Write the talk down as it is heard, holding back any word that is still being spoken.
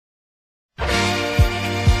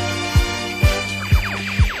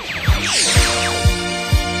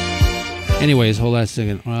Anyways, hold on a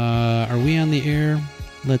second. Are we on the air?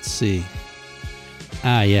 Let's see.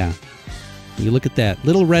 Yeah. You look at that.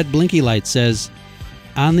 Little red blinky light says,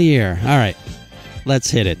 on the air. All right. Let's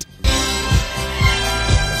hit it.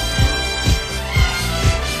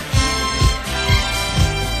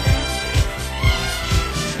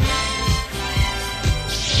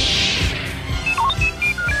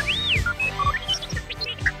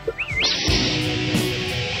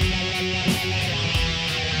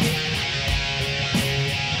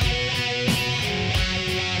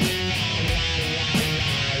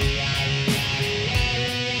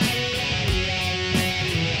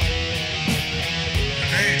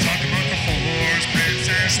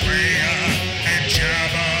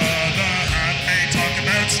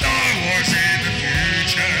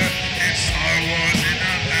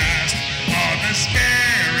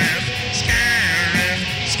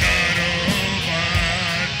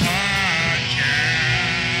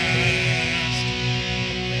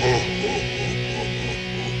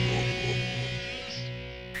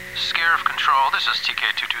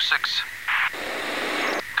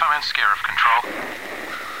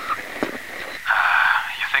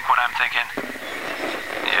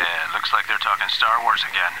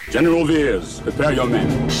 General Veers, prepare your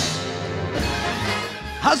men.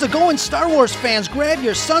 How's it going, Star Wars fans? Grab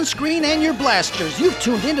your sunscreen and your blasters. You've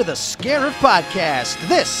tuned into the Scarif Podcast.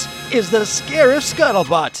 This is the Scarif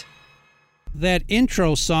Scuttlebutt. That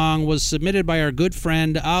intro song was submitted by our good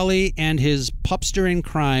friend Ollie and his pupster in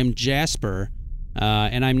crime, Jasper.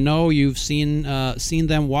 And I know you've seen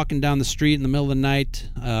them walking down the street in the middle of the night,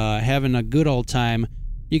 having a good old time.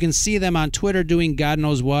 You can see them on Twitter doing God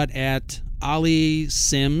knows what at Ollie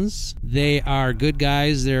Sims. They are good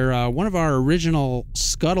guys. They're one of our original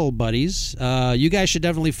Scuttle buddies. You guys should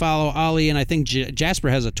definitely follow Ollie, and I think Jasper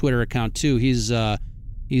has a Twitter account too. He's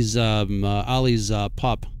Ollie's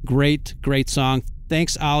pup. Great song.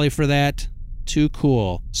 Thanks, Ollie, for that. Too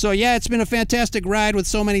cool. So yeah, it's been a fantastic ride with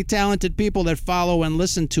so many talented people that follow and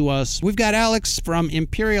listen to us. We've got Alex from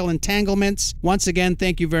Imperial Entanglements. Once again,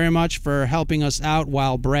 thank you very much for helping us out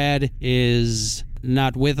while Brad is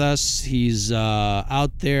not with us. He's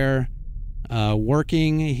out there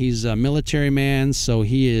working. He's a military man, so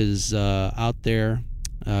he is out there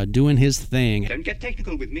doing his thing. Don't get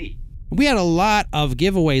technical with me. We had a lot of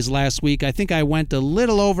giveaways last week. I think I went a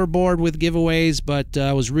little overboard with giveaways, but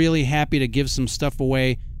I was really happy to give some stuff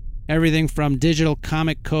away. Everything from digital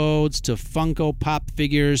comic codes to Funko Pop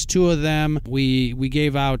figures, 2 of them. We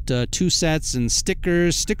gave out 2 sets and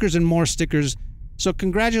stickers and more stickers. So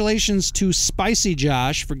congratulations to Spicy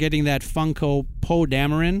Josh for getting that Funko Poe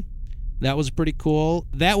Dameron. That was pretty cool.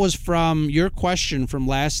 That was from your question from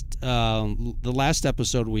the last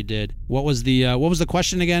episode we did. What was the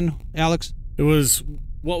question again, Alex? It was,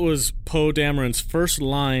 what was Poe Dameron's first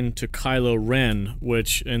line to Kylo Ren,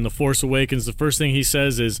 which in The Force Awakens, the first thing he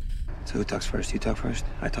says is, So who talks first? You talk first?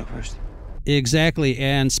 I talk first. Exactly,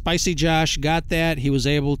 and Spicy Josh got that. He was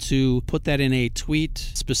able to put that in a tweet,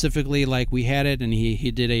 specifically like we had it, and he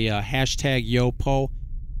did a hashtag YoPo,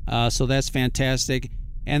 so that's fantastic.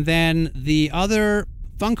 And then the other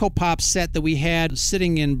Funko Pop set that we had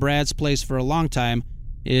sitting in Brad's place for a long time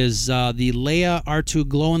is the Leia R2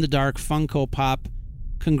 glow-in-the-dark Funko Pop.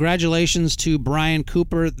 Congratulations to Brian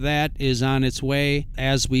Cooper. That is on its way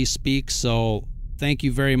as we speak, so thank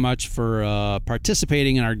you very much for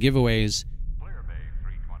participating in our giveaways.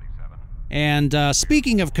 And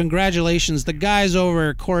speaking of congratulations, the guys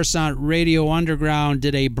over at Coruscant Radio Underground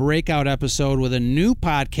did a breakout episode with a new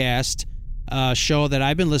podcast show that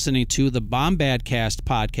I've been listening to, the Bombadcast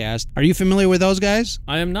podcast. Are you familiar with those guys?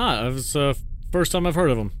 I am not. It's the first time I've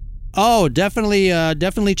heard of them. Oh,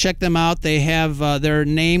 definitely check them out. They have their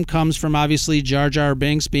name comes from obviously Jar Jar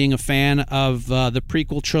Binks being a fan of the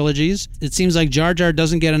prequel trilogies. It seems like Jar Jar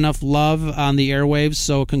doesn't get enough love on the airwaves,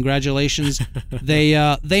 so congratulations.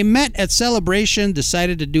 They met at Celebration,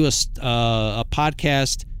 decided to do a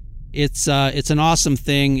podcast. It's an awesome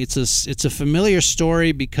thing. It's a familiar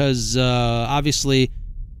story because obviously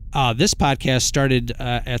this podcast started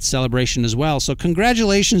at Celebration as well. So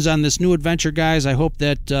congratulations on this new adventure, guys. I hope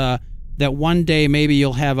that one day maybe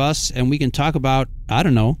you'll have us and we can talk about, I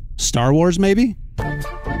don't know, Star Wars maybe?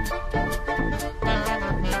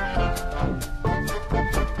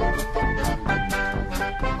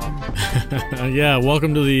 Yeah,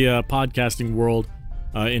 welcome to the podcasting world.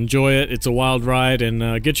 Enjoy it. It's a wild ride,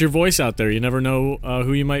 and get your voice out there. You never know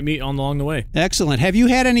who you might meet along the way. Excellent. Have you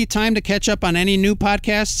had any time to catch up on any new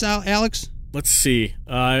podcasts, Alex? Let's see.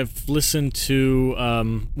 I've listened to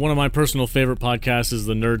one of my personal favorite podcasts is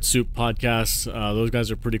the Nerd Soup podcast. Those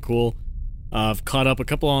guys are pretty cool. I've caught up a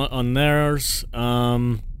couple on theirs.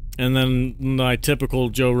 And then my typical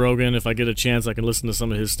Joe Rogan, if I get a chance, I can listen to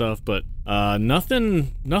some of his stuff. But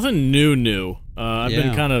nothing new.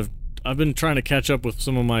 I've been trying to catch up with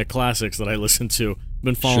some of my classics that I listen to.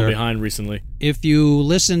 Been falling behind recently. If you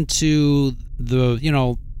listen to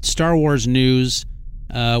the Star Wars news,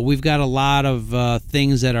 we've got a lot of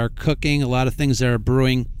things that are cooking, a lot of things that are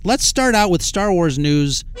brewing. Let's start out with Star Wars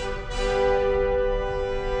news.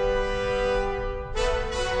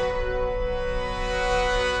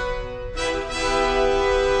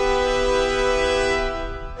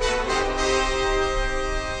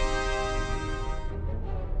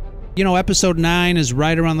 Episode 9 is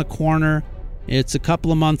right around the corner. It's a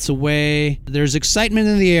couple of months away. There's excitement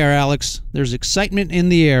in the air, Alex. There's excitement in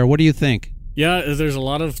the air. What do you think? Yeah, there's a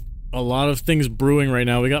lot of things brewing right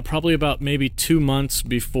now. We got probably about maybe 2 months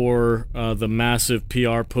before the massive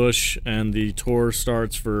PR push and the tour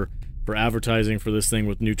starts for advertising for this thing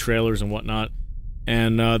with new trailers and whatnot.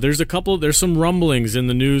 And there's some rumblings in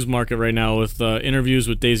the news market right now with interviews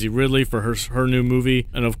with Daisy Ridley for her new movie.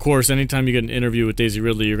 And of course, anytime you get an interview with Daisy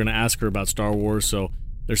Ridley, you're going to ask her about Star Wars. So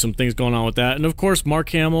there's some things going on with that. And of course, Mark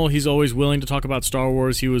Hamill, he's always willing to talk about Star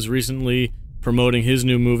Wars. He was recently promoting his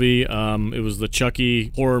new movie. It was the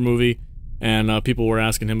Chucky horror movie, and people were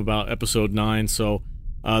asking him about Episode 9. So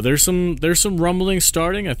there's some rumblings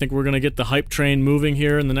starting. I think we're going to get the hype train moving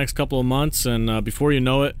here in the next couple of months, and before you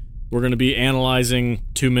know it, we're going to be analyzing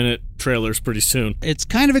 2-minute trailers pretty soon. It's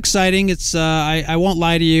kind of exciting. It's I won't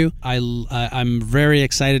lie to you. I'm very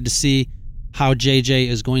excited to see how JJ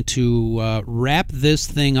is going to wrap this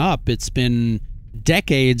thing up. It's been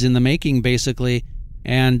decades in the making, basically,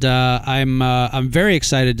 and I'm very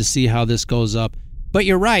excited to see how this goes up. But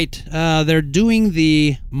you're right. They're doing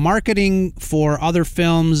the marketing for other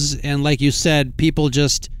films, and like you said, people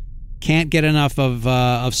just can't get enough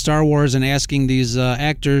of Star Wars and asking these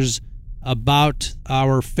actors about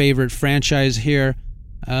our favorite franchise here.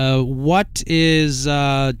 What is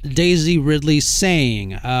Daisy Ridley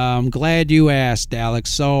saying? I'm glad you asked,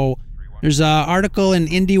 Alex. So there's an article in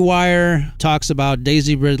IndieWire talks about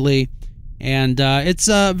Daisy Ridley, and it's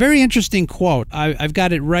a very interesting quote. I've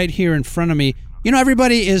got it right here in front of me.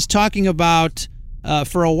 Everybody is talking about,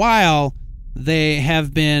 for a while, they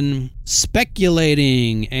have been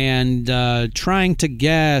speculating and trying to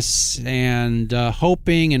guess and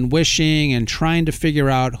hoping and wishing and trying to figure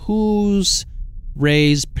out who's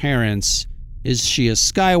Rey's parents. Is she a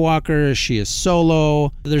Skywalker? Is she a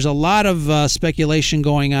Solo? There's a lot of speculation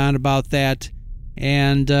going on about that.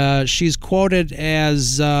 And she's quoted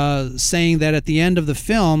as saying that at the end of the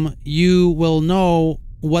film, you will know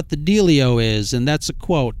what the dealio is. And that's a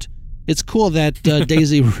quote. It's cool that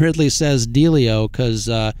Daisy Ridley says dealio because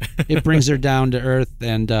it brings her down to earth,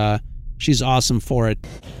 and she's awesome for it.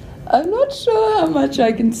 I'm not sure how much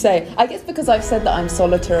I can say. I guess because I've said that I'm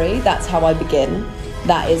solitary, that's how I begin.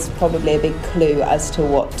 That is probably a big clue as to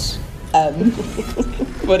what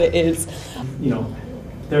what it is.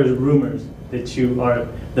 There's rumors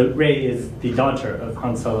that Rey is the daughter of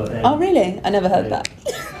Han Solo. Oh, really? I never heard that.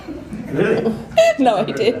 Really? No,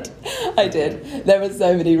 I did. There were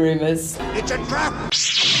so many rumors. It's a trap!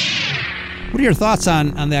 What are your thoughts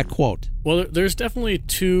on that quote? Well, there's definitely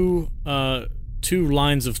two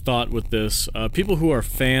lines of thought with this. People who are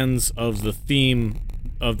fans of the theme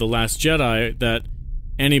of The Last Jedi, that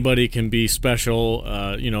anybody can be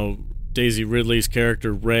special. Daisy Ridley's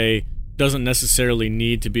character, Rey, doesn't necessarily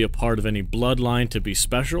need to be a part of any bloodline to be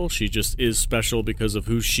special. She just is special because of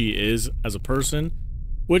who she is as a person.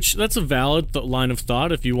 Which, that's a valid line of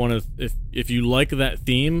thought if you want to, if you like that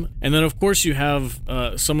theme. And then, of course, you have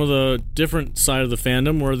some of the different side of the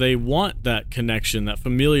fandom where they want that connection, that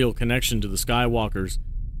familial connection to the Skywalkers,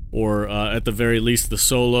 or at the very least the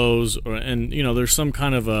Solos, and there's some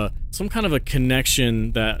kind of a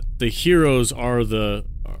connection that the heroes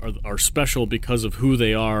are special because of who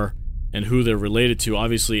they are and who they're related to.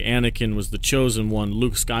 Obviously, Anakin was the chosen one.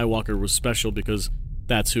 Luke Skywalker was special because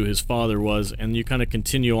that's who his father was, and you kind of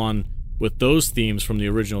continue on with those themes from the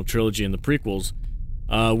original trilogy and the prequels.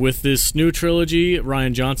 With this new trilogy,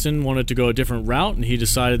 Rian Johnson wanted to go a different route, and he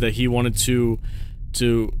decided that he wanted to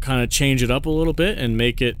kind of change it up a little bit and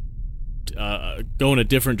make it go in a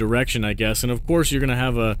different direction, I guess. And of course, you're going to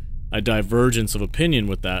have a divergence of opinion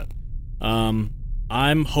with that.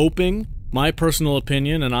 I'm hoping, my personal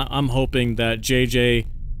opinion, and I'm hoping that JJ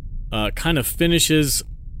kind of finishes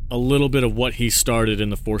a little bit of what he started in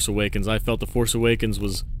The Force Awakens. I felt The Force Awakens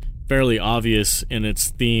was fairly obvious in its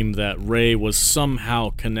theme that Rey was somehow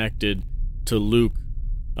connected to Luke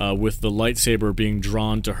with the lightsaber being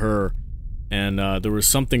drawn to her, and there was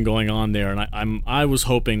something going on there, and I was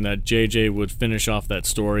hoping that JJ would finish off that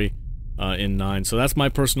story in 9. So that's my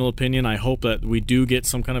personal opinion. I hope that we do get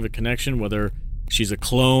some kind of a connection, whether she's a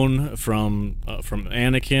clone from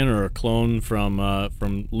Anakin or a clone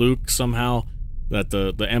from Luke somehow, that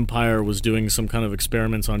the Empire was doing some kind of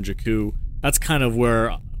experiments on Jakku. That's kind of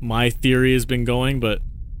where my theory has been going, but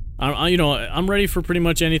I'm ready for pretty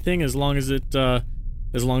much anything as long as it's a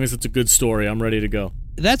good story. I'm ready to go.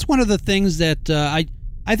 That's one of the things that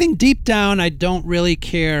I think deep down I don't really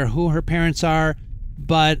care who her parents are,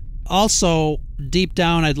 but also deep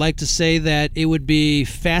down I'd like to say that it would be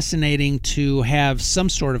fascinating to have some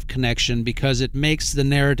sort of connection, because it makes the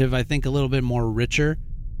narrative, I think, a little bit more richer,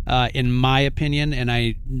 in my opinion. And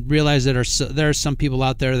I realize that there are some people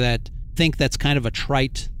out there that think that's kind of a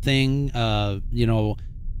trite thing, an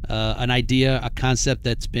idea, a concept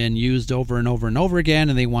that's been used over and over and over again,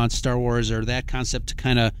 and they want Star Wars or that concept to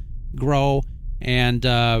kind of grow. And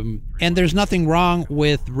there's nothing wrong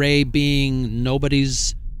with Rey being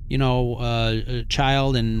nobody's,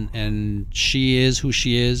 child, and she is who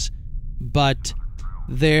she is. But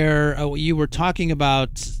you were talking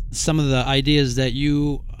about some of the ideas that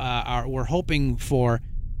you were hoping for.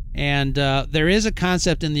 And there is a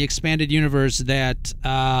concept in the expanded universe that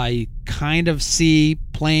I kind of see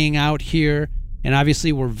playing out here. And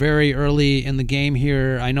obviously we're very early in the game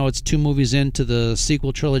here. I know it's 2 movies into the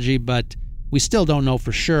sequel trilogy, but we still don't know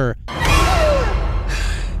for sure.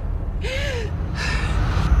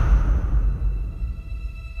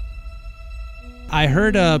 I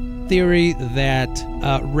heard a theory that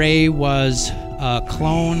Rey was a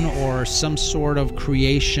clone or some sort of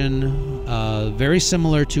creation, very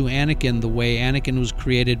similar to Anakin, the way Anakin was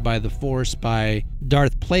created by the Force by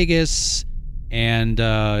Darth Plagueis, and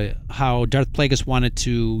how Darth Plagueis wanted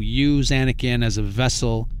to use Anakin as a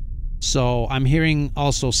vessel. So I'm hearing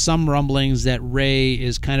also some rumblings that Rey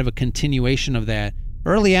is kind of a continuation of that.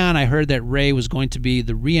 Early on, I heard that Rey was going to be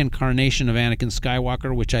the reincarnation of Anakin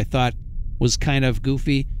Skywalker, which I thought was kind of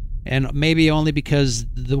goofy, and maybe only because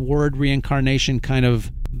the word reincarnation kind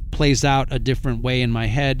of plays out a different way in my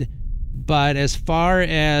head. But as far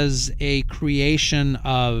as a creation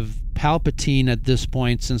of Palpatine at this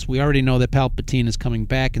point, since we already know that Palpatine is coming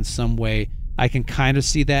back in some way, I can kind of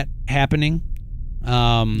see that happening.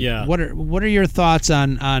 Yeah. What are your thoughts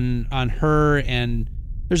on her? And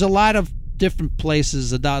there's a lot of different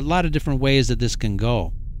places, a lot of different ways that this can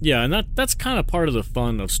go. Yeah, and that's kind of part of the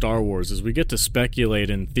fun of Star Wars, is we get to speculate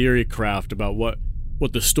and theory craft about what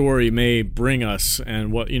the story may bring us,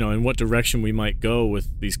 and in what direction we might go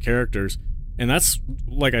with these characters. And that's,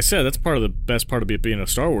 like I said, that's part of the best part of being a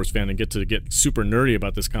Star Wars fan, and get super nerdy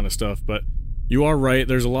about this kind of stuff. But you are right,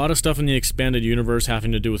 there's a lot of stuff in the expanded universe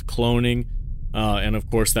having to do with cloning, and of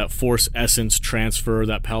course that Force essence transfer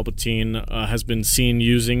that Palpatine has been seen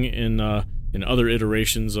using in other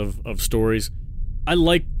iterations of stories. I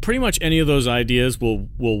like pretty much any of those ideas will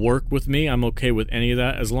work with me. I'm okay with any of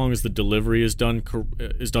that as long as the delivery is done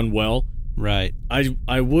well. Right.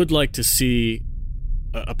 I would like to see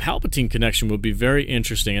a Palpatine connection. Would be very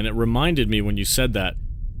interesting, and it reminded me when you said that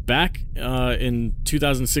back in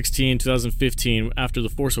 2016, 2015, after The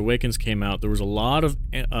Force Awakens came out, there was a lot of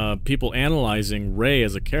people analyzing Rey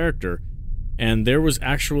as a character, and there was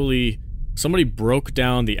actually somebody broke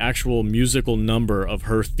down the actual musical number of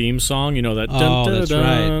her theme song, that dun dun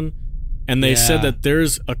dun. Right. And they said that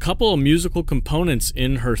there's a couple of musical components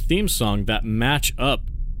in her theme song that match up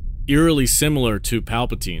eerily similar to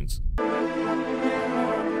Palpatine's.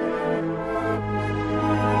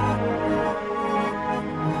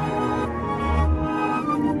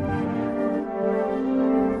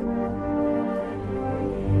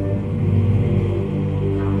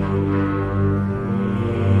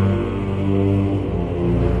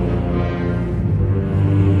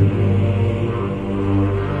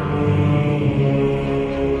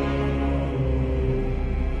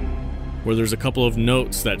 Where there's a couple of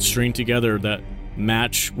notes that string together that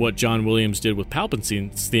match what John Williams did with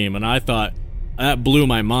Palpatine's theme, and I thought that blew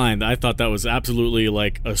my mind. I thought that was absolutely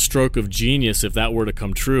like a stroke of genius if that were to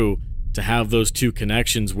come true, to have those two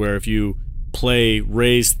connections where if you play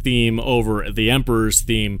Rey's theme over the Emperor's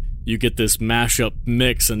theme, you get this mashup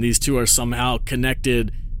mix, and these two are somehow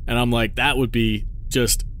connected, and I'm like, that would be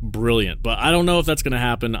just brilliant. But I don't know if that's going to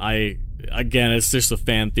happen. Again, it's just a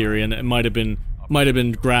fan theory, and it might have been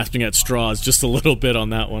grasping at straws just a little bit on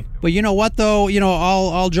that one. But you know what, though?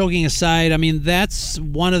 All joking aside, I mean, that's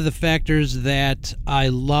one of the factors that I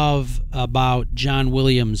love about John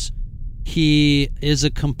Williams. He is a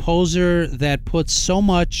composer that puts so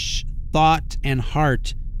much thought and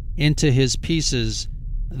heart into his pieces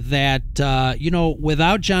that,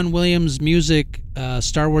 without John Williams' music,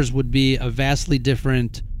 Star Wars would be a vastly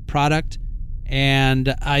different product.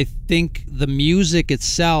 And I think the music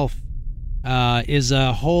itself is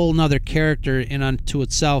a whole nother character in unto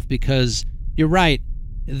itself, because you're right.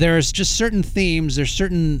 There's just certain themes, there's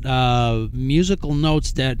certain musical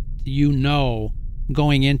notes that you know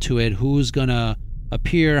going into it, who's going to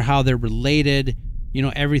appear, how they're related. You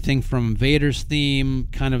know, everything from Vader's theme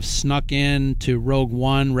kind of snuck in to Rogue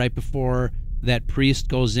One right before that priest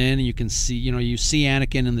goes in, and you can see, you know, you see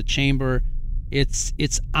Anakin in the chamber. It's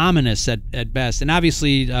ominous at best. And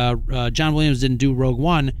obviously, John Williams didn't do Rogue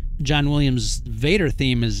One. John Williams' Vader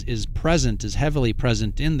theme is heavily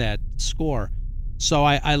present in that score. So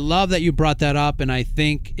I love that you brought that up, and I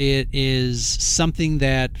think it is something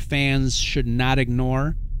that fans should not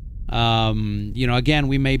ignore. You know, again,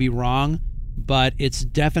 we may be wrong, but it's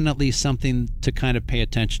definitely something to kind of pay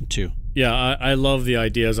attention to. Yeah, I love the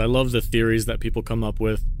ideas. I love the theories that people come up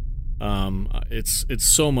with. It's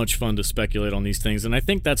so much fun to speculate on these things, and I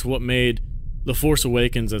think that's what made The Force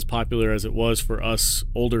Awakens as popular as it was for us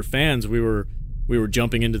older fans. We were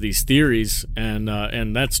jumping into these theories, and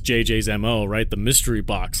that's JJ's MO, right? The mystery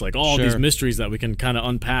box, like all Sure. these mysteries that we can kind of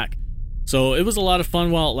unpack. So it was a lot of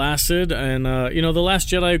fun while it lasted, and you know, The Last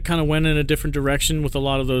Jedi kind of went in a different direction with a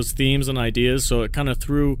lot of those themes and ideas, so it kind of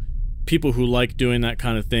threw people who like doing that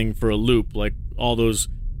kind of thing for a loop. Like all those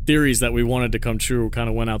theories that we wanted to come true kind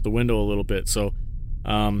of went out the window a little bit. So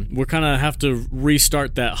we're kind of have to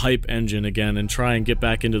restart that hype engine again and try and get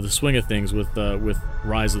back into the swing of things with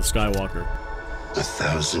Rise of the Skywalker.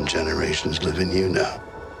 1,000 generations live in you now.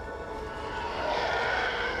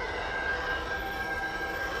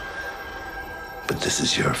 But this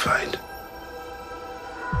is your fight.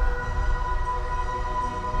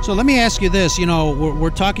 So let me ask you this. You know, we're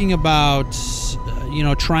talking about, you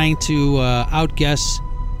know, trying to outguess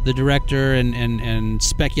the director and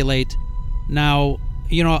speculate. Now,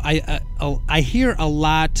 you know, I hear a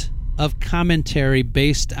lot of commentary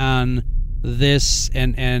based on this,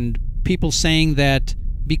 and people saying that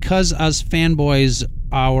because us fanboys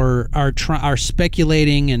are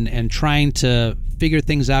speculating and trying to figure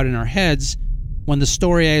things out in our heads, when the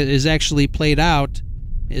story is actually played out,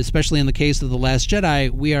 especially in the case of The Last Jedi,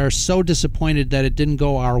 we are so disappointed that it didn't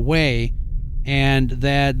go our way, and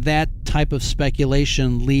that type of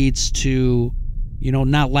speculation leads to, you know,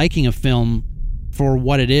 not liking a film for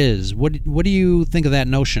what it is. What do you think of that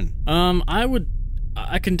notion?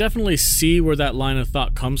 I can definitely see where that line of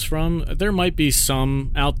thought comes from. There might be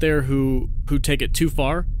some out there who take it too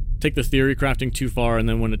far, take the theory crafting too far, and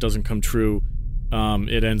then when it doesn't come true,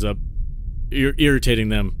 it ends up irritating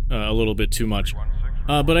them a little bit too much.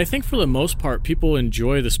 But I think for the most part, people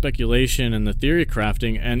enjoy the speculation and the theory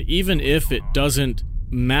crafting, and even if it doesn't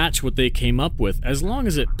match what they came up with, as long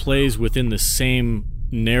as it plays within the same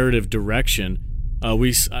narrative direction.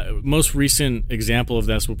 Most recent example of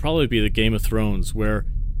this will probably be the Game of Thrones, where,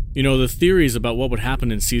 you know, the theories about what would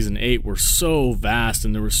happen in Season 8 were so vast,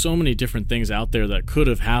 and there were so many different things out there that could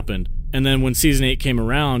have happened. And then when Season 8 came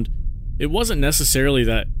around, it wasn't necessarily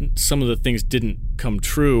that some of the things didn't come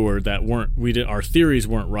true or that our theories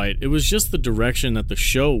weren't right. It was just the direction that the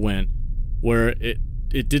show went, where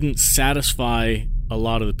it didn't satisfy a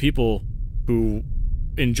lot of the people who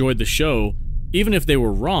enjoyed the show. Even if they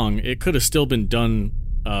were wrong, it could have still been done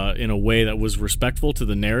in a way that was respectful to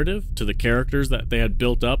the narrative, to the characters that they had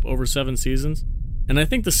built up over 7 seasons. And I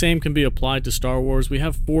think the same can be applied to Star Wars. We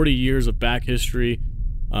have 40 years of back history.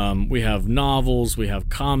 We have novels, we have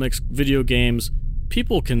comics, video games.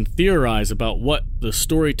 People can theorize about what the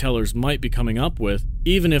storytellers might be coming up with,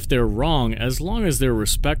 even if they're wrong, as long as they're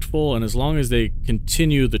respectful and as long as they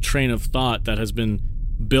continue the train of thought that has been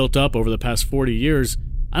built up over the past 40 years.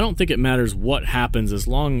 I don't think it matters what happens as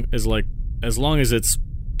long as it's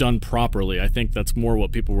done properly. I think that's more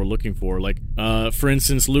what people were looking for. Like, for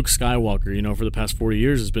instance, Luke Skywalker, you know, for the past 40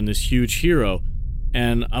 years has been this huge hero.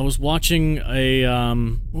 And I was watching a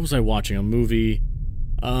movie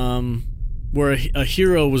where a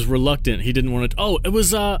hero was reluctant. He didn't want to. Oh, it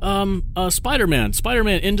was Spider-Man.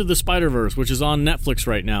 Spider-Man Into the Spider-Verse, which is on Netflix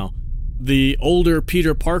right now. The older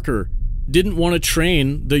Peter Parker didn't want to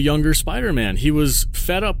train the younger Spider-Man. He was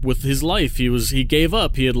fed up with his life. He gave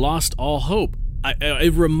up. He had lost all hope.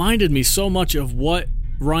 It reminded me so much of what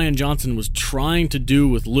Rian Johnson was trying to do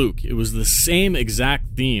with Luke. It was the same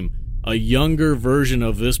exact theme. A younger version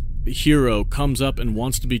of this hero comes up and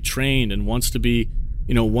wants to be trained and wants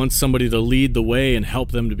somebody to lead the way and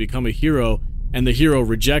help them to become a hero, and the hero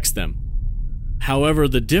rejects them. However,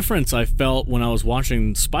 the difference I felt when I was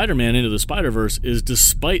watching Spider-Man Into the Spider-Verse is,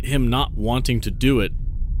 despite him not wanting to do it,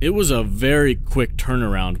 it was a very quick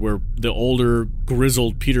turnaround where the older,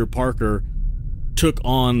 grizzled Peter Parker took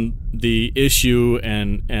on the issue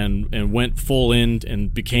and went full in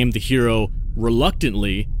and became the hero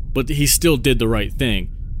reluctantly, but he still did the right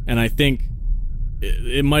thing. And I think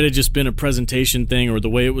it might have just been a presentation thing or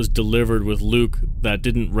the way it was delivered with Luke that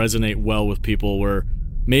didn't resonate well with people, where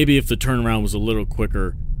maybe if the turnaround was a little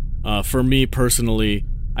quicker. For me personally,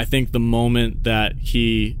 I think the moment that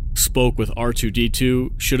he spoke with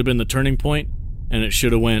R2-D2 should have been the turning point, and it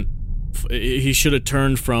should have he should have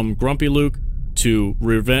turned from grumpy Luke to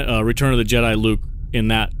Return of the Jedi Luke in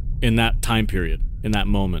that time period, in that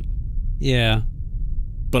moment. Yeah.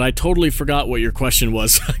 But I totally forgot what your question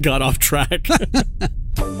was. I got off track.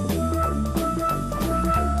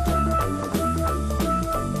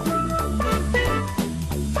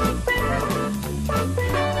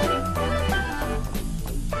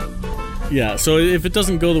 Yeah, so if it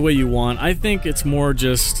doesn't go the way you want, I think it's more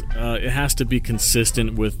just it has to be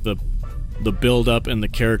consistent with the build-up and the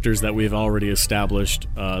characters that we've already established.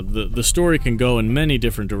 The story can go in many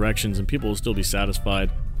different directions, and people will still be satisfied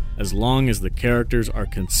as long as the characters are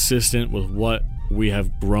consistent with what we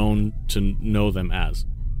have grown to know them as.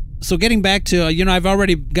 So getting back to, I've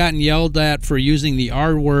already gotten yelled at for using the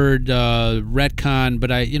R word, retcon,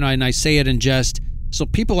 but I say it in jest. So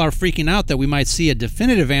people are freaking out that we might see a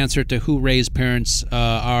definitive answer to who Rey's parents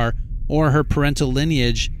are, or her parental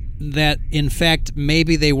lineage, that in fact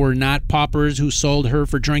maybe they were not paupers who sold her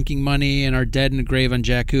for drinking money and are dead in a grave on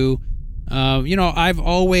Jakku. I've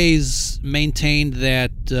always maintained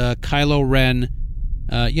that Kylo Ren,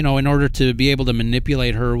 in order to be able to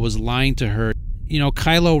manipulate her, was lying to her.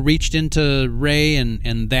 Kylo reached into Rey,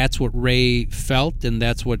 and that's what Rey felt, and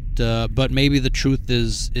that's what. But maybe the truth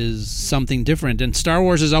is something different. And Star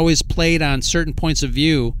Wars has always played on certain points of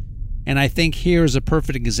view, and I think here is a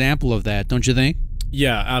perfect example of that. Don't you think?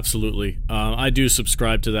 Yeah, absolutely. I do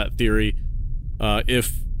subscribe to that theory.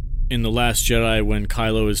 If in The Last Jedi, when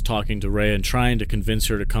Kylo is talking to Rey and trying to convince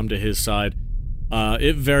her to come to his side,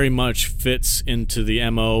 it very much fits into the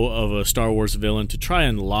MO of a Star Wars villain to try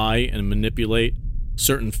and lie and manipulate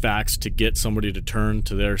certain facts to get somebody to turn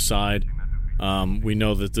to their side. We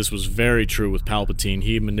know that this was very true with Palpatine.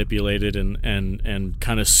 He manipulated and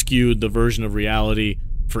kind of skewed the version of reality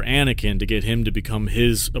for Anakin to get him to become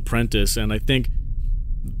his apprentice. And I think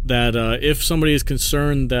that if somebody is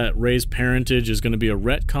concerned that Rey's parentage is going to be a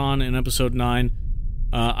retcon in Episode 9,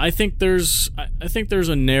 I think there's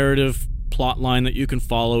a narrative plot line that you can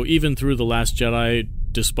follow even through The Last Jedi,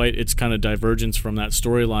 despite its kind of divergence from that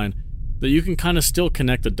storyline, that you can kind of still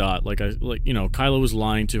connect the dot. Kylo was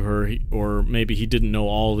lying to her, or maybe he didn't know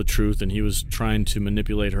all the truth and he was trying to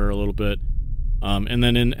manipulate her a little bit. And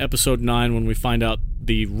then in Episode 9, when we find out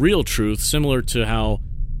the real truth, similar to how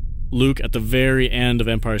Luke at the very end of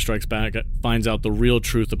Empire Strikes Back finds out the real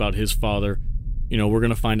truth about his father, we're going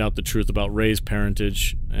to find out the truth about Rey's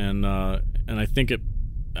parentage, and I think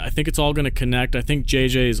it's all going to connect. I think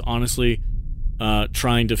JJ is honestly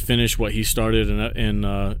trying to finish what he started in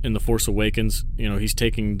The Force Awakens. He's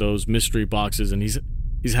taking those mystery boxes and he's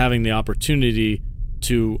having the opportunity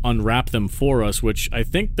to unwrap them for us, which I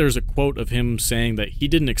think there's a quote of him saying that he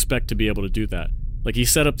didn't expect to be able to do that. Like, he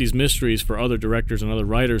set up these mysteries for other directors and other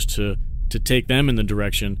writers to take them in the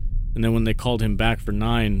direction, and then when they called him back for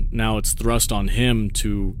 9, now it's thrust on him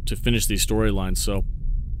to finish these storylines. So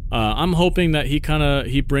I'm hoping that he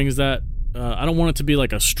brings that. I don't want it to be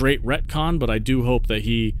like a straight retcon, but I do hope that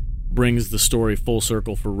he brings the story full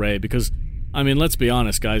circle for Rey, because, let's be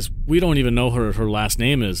honest, guys, we don't even know her last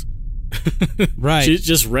name is. Right. She's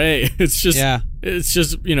just Rey. It's just,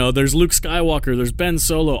 there's Luke Skywalker, there's Ben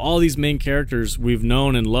Solo, all these main characters we've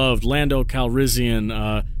known and loved, Lando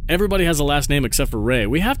Calrissian, everybody has a last name except for Rey.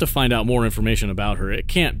 We have to find out more information about her. It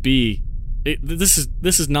can't be, this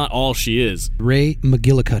is not all she is. Rey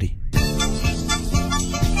McGillicuddy.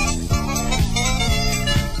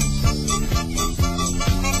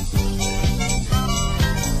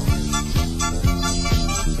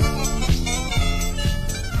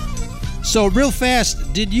 So real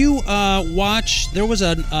fast, did you watch, there was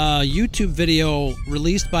a YouTube video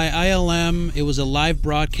released by ILM. It was a live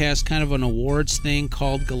broadcast, kind of an awards thing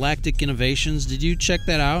called Galactic Innovations. Did you check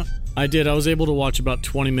that out? I did. I was able to watch about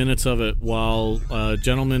 20 minutes of it while a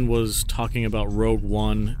gentleman was talking about Rogue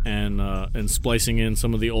One and splicing in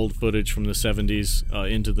some of the old footage from the 70s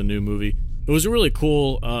into the new movie. It was a really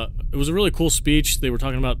cool speech. They were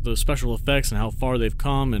talking about the special effects and how far they've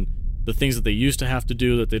come and the things that they used to have to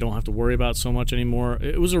do that they don't have to worry about so much anymore.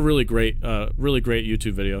 It was a really great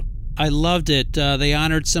YouTube video. I loved it. They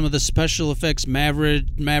honored some of the special effects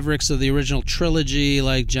mavericks of the original trilogy,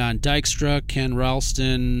 like John Dykstra, Ken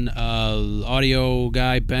Ralston, audio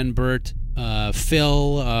guy Ben Burt.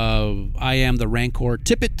 Phil, I Am the Rancor,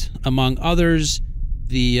 Tippett, among others.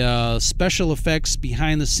 The special effects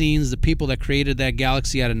behind the scenes, the people that created that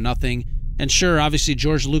galaxy out of nothing. And sure, obviously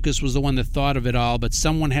George Lucas was the one that thought of it all, but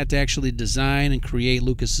someone had to actually design and create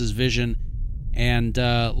Lucas's vision. And,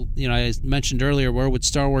 I mentioned earlier, where would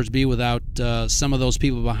Star Wars be without some of those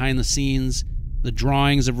people behind the scenes? The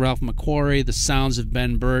drawings of Ralph McQuarrie, the sounds of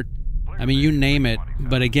Ben Burtt. I mean, you name it.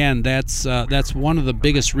 But again, that's one of the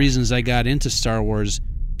biggest reasons I got into Star Wars,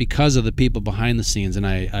 because of the people behind the scenes, and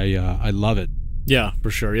I love it. Yeah, for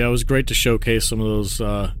sure. Yeah, it was great to showcase some of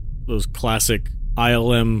those classic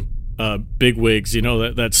ILM bigwigs,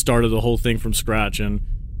 that started the whole thing from scratch. And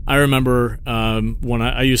I remember when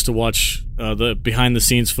I used to watch the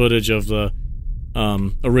behind-the-scenes footage of the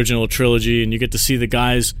original trilogy, and you get to see the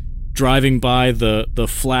guys driving by the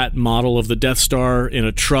flat model of the Death Star in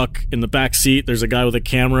a truck. In the back seat, there's a guy with a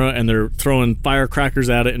camera, and they're throwing firecrackers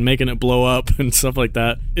at it and making it blow up and stuff like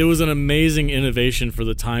that. It was an amazing innovation for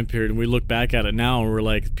the time period, and we look back at it now, and we're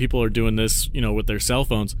like, people are doing this, with their cell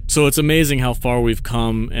phones. So it's amazing how far we've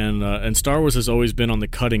come, and Star Wars has always been on the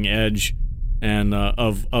cutting edge and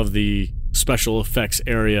of the special effects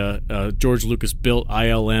area. George Lucas built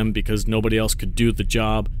ILM because nobody else could do the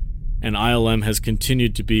job. And ILM has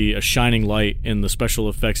continued to be a shining light in the special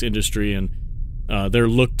effects industry, and they're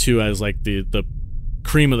looked to as like the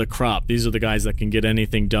cream of the crop. These are the guys that can get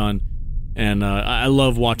anything done, and I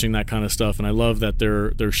love watching that kind of stuff, and I love that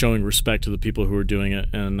they're showing respect to the people who are doing it,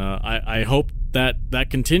 and I hope that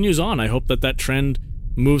continues on. I hope that trend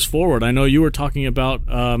moves forward. I know you were talking about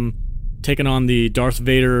taking on the Darth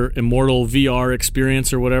Vader Immortal VR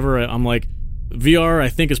experience or whatever. I'm like, VR, I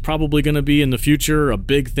think, is probably going to be in the future a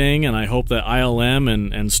big thing, and I hope that ILM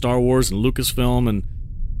and Star Wars and Lucasfilm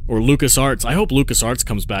or LucasArts, I hope LucasArts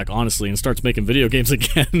comes back, honestly, and starts making video games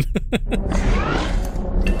again.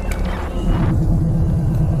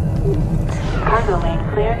 Cargo lane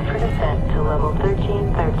cleared for descent to level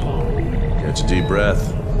 1313. Catch a deep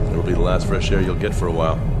breath. It'll be the last fresh air you'll get for a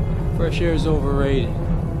while. Fresh air is overrated.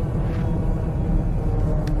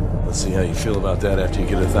 Let's see how you feel about that after you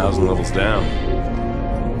get 1,000 levels down.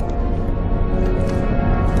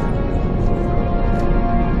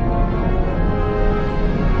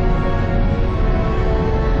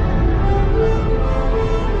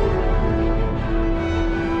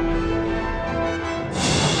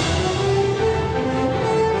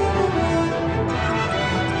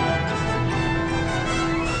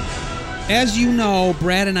 As you know,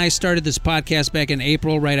 Brad and I started this podcast back in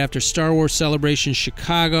April, right after Star Wars Celebration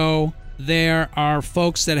Chicago. There are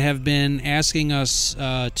folks that have been asking us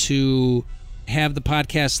to have the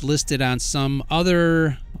podcast listed on some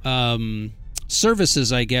other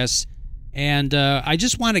services, I guess. And I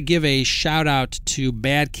just want to give a shout out to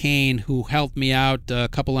Bad Kane, who helped me out a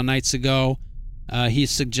couple of nights ago. He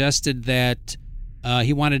suggested that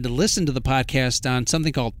he wanted to listen to the podcast on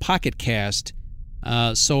something called Pocket Cast.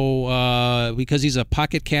 Because he's a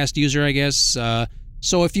Pocket Cast user, I guess.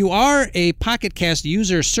 So if you are a Pocket Cast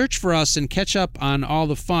user, search for us and catch up on all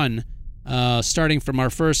the fun, starting from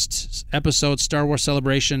our first episode, Star Wars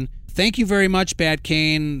Celebration. Thank you very much, Bad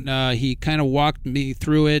Kane. He kind of walked me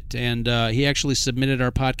through it, and he actually submitted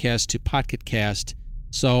our podcast to Pocket Cast.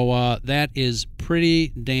 So that is pretty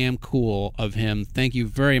damn cool of him. Thank you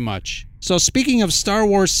very much. So speaking of Star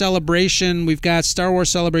Wars Celebration, we've got Star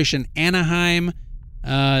Wars Celebration Anaheim.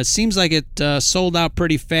 It seems like it sold out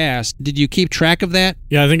pretty fast. Did you keep track of that?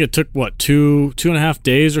 Yeah, I think it took, what, two and a half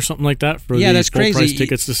days or something like that for the full price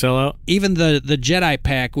tickets to sell out? Even the Jedi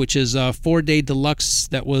Pack, which is a 4-day deluxe,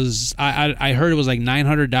 that was, I heard it was like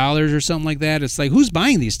 $900 or something like that. It's like, who's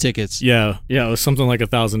buying these tickets? Yeah, it was something like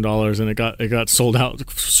 $1,000, and it got sold out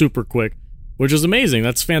super quick, which is amazing.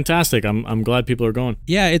 That's fantastic. I'm glad people are going.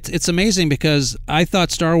 Yeah, it's amazing because I thought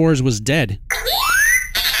Star Wars was dead.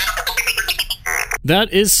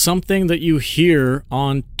 That is something that you hear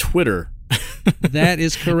on Twitter. That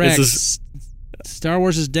is correct. Star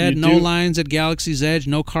Wars is dead. No lines at Galaxy's Edge.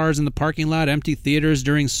 No cars in the parking lot. Empty theaters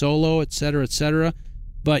during Solo, etc., etc.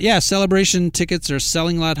 But yeah, Celebration tickets are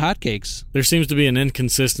selling like hotcakes. There seems to be an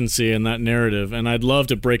inconsistency in that narrative, and I'd love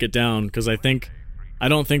to break it down because I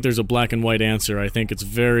don't think there's a black and white answer. I think it's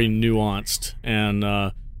very nuanced,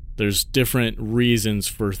 and there's different reasons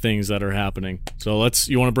for things that are happening. So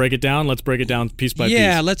you want to break it down? Let's break it down piece by piece.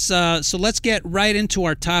 Yeah, let's get right into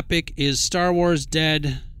our topic. Is Star Wars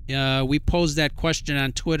dead? We posed that question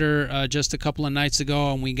on Twitter just a couple of nights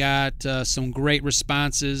ago, and we got some great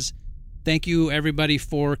responses. Thank you, everybody,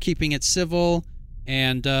 for keeping it civil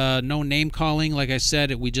and no name calling. Like I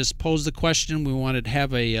said, we just posed the question. We wanted to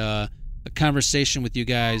have a a conversation with you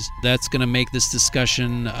guys that's going to make this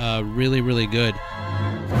discussion really, really good.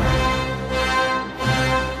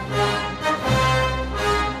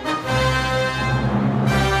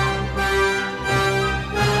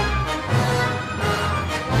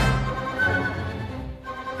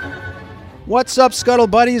 What's up, Scuttle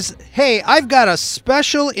Buddies? Hey, I've got a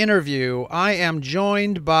special interview. I am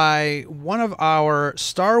joined by one of our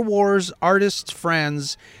Star Wars artist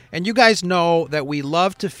friends, and you guys know that we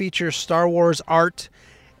love to feature Star Wars art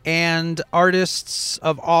and artists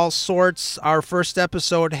of all sorts. Our first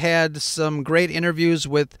episode had some great interviews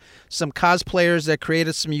with some cosplayers that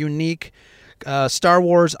created some unique Star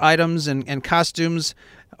Wars items and costumes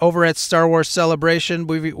over at Star Wars Celebration.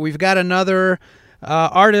 We've got another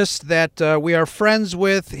artist that we are friends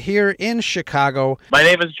with here in Chicago. My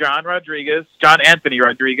name is John Rodriguez, John Anthony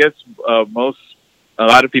Rodriguez. A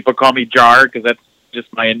lot of people call me Jar because that's just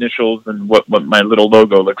my initials and what my little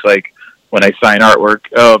logo looks like when I sign artwork.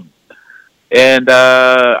 And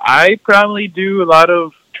I probably do a lot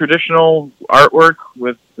of traditional artwork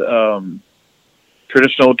with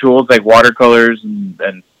traditional tools like watercolors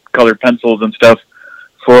and colored pencils and stuff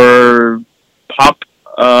for pop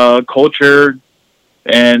culture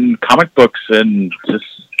and comic books and just,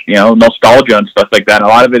 nostalgia and stuff like that. A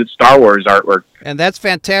lot of it is Star Wars artwork. And that's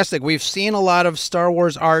fantastic. We've seen a lot of Star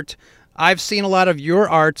Wars art. I've seen a lot of your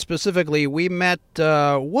art specifically. We met,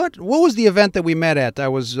 what was the event that we met at? I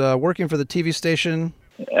was working for the TV station.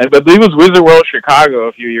 I believe it was Wizard World Chicago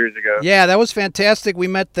a few years ago. Yeah, that was fantastic. We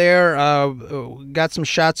met there, got some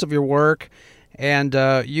shots of your work, and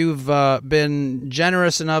you've been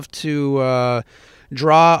generous enough to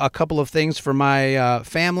draw a couple of things for my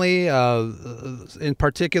family. In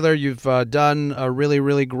particular, you've done a really,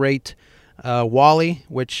 really great WALL-E,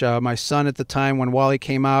 which my son at the time when WALL-E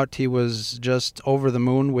came out, he was just over the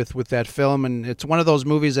moon with that film. And it's one of those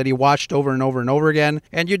movies that he watched over and over and over again.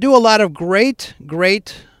 And you do a lot of great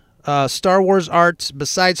Star Wars art.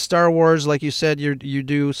 Besides Star Wars, like you said, you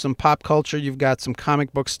do some pop culture. You've got some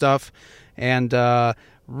comic book stuff and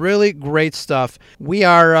really great stuff. We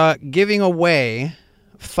are giving away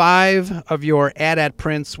 5 of your AT-AT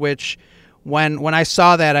prints, which when I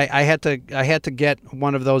saw that, I had to get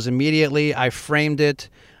one of those immediately. I framed it.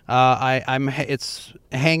 It's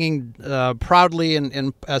hanging proudly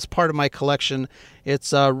in as part of my collection.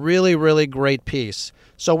 It's a really, really great piece.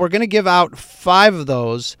 So we're going to give out 5 of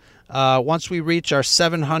those once we reach our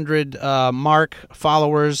 700 mark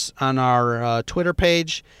followers on our Twitter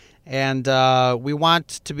page. And we want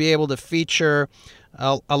to be able to feature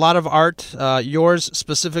a lot of art, yours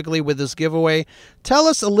specifically with this giveaway. Tell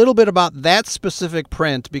us a little bit about that specific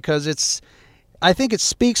print, because I think it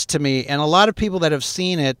speaks to me, and a lot of people that have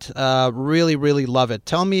seen it really, really love it.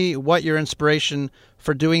 Tell me what your inspiration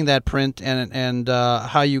for doing that print and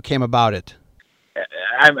how you came about it.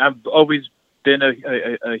 I've always been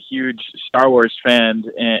a huge Star Wars fan,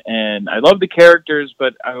 and I love the characters,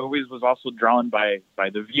 but I always was also drawn by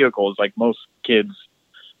the vehicles, like most kids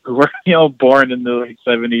who were born in the late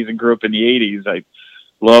 70s and grew up in the 80s. I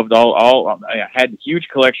loved I had a huge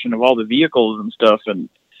collection of all the vehicles and stuff, and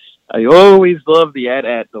I always loved the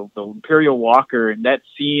AT-AT, the Imperial Walker, and that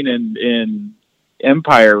scene in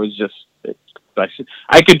Empire was just,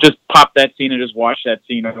 I could just pop that scene and just watch that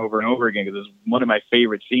scene over and over again, because it's one of my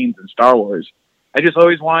favorite scenes in Star Wars. I just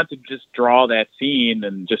always wanted to just draw that scene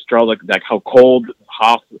and just draw like how cold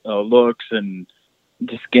Hoth looks, and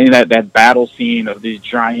just getting that battle scene of these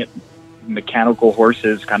giant mechanical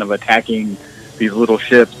horses kind of attacking these little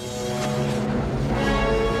ships.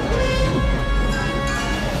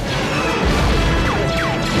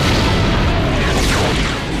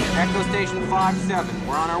 Echo Station 5-7,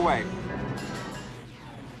 we're on our way.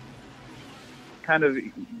 Kind of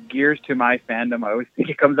gears to my fandom. I always think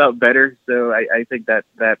it comes out better, so I think that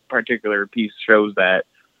particular piece shows that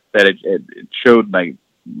it showed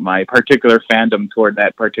my particular fandom toward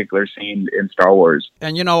that particular scene in Star Wars.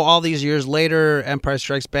 And all these years later, Empire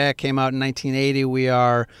Strikes Back came out in 1980. We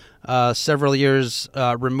are several years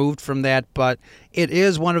removed from that, but it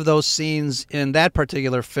is one of those scenes in that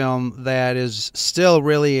particular film that is still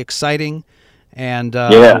really exciting and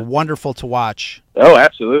wonderful to watch. Oh,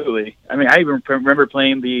 absolutely. I mean, I even remember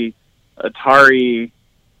playing the Atari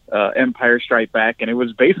Empire Strike Back, and it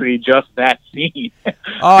was basically just that scene.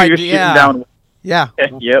 Oh, You're shooting down. Yeah.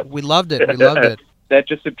 Yep. We loved it. We loved it. That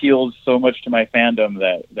just appeals so much to my fandom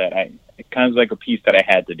that it kind of like a piece that I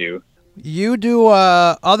had to do. You do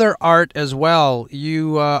other art as well.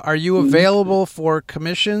 Are you available for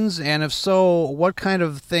commissions? And if so, what kind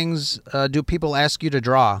of things do people ask you to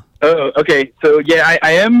draw? Oh, okay. So yeah,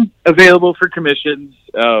 I am available for commissions.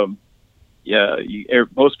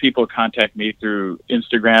 most people contact me through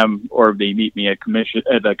Instagram, or they meet me at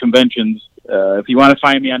the conventions. If you want to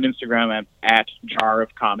find me on Instagram, I'm at Jar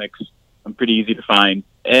of Comics. I'm pretty easy to find.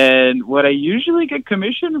 And what I usually get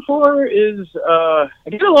commissioned for is I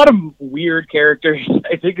get a lot of weird characters.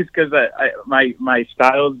 I think it's because my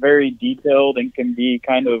style is very detailed and can be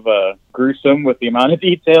kind of gruesome with the amount of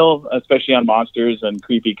detail, especially on monsters and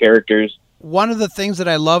creepy characters. One of the things that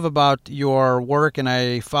I love about your work, and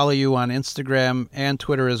I follow you on Instagram and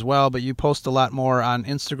Twitter as well, but you post a lot more on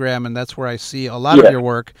Instagram, and that's where I see a lot of your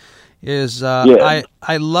work, is I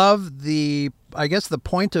love the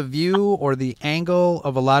point of view or the angle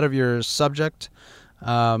of a lot of your subject.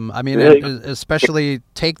 I mean, especially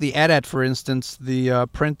take the AT-AT, for instance, the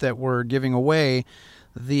print that we're giving away.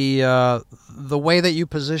 The way that you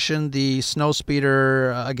position the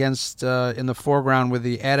snowspeeder against in the foreground with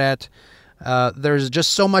the AT-AT, there's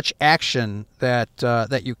just so much action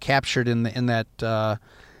that you captured in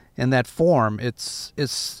that form. It's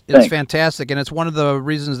fantastic, and it's one of the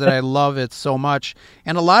reasons that I love it so much.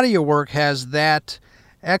 And a lot of your work has that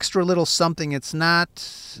extra little something. It's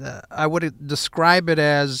not, I would describe it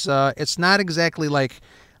as, it's not exactly like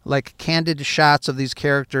candid shots of these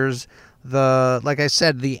characters. Like I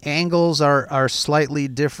said, the angles are slightly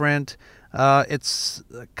different. Its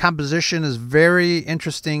composition is very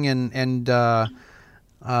interesting and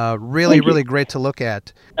really great to look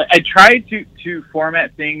at. I try to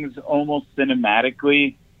format things almost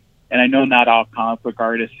cinematically, and I know not all comic book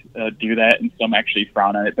artists do that, and some actually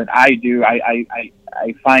frown on it, but I do.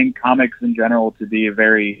 I find comics in general to be a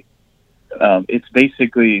very, it's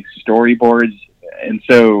basically storyboards, and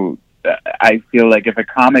so I feel like if a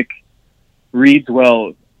comic reads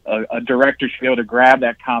well, a director should be able to grab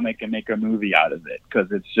that comic and make a movie out of it,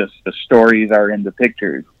 because it's just the stories are in the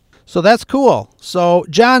pictures. So that's cool. So,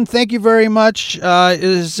 John, thank you very much.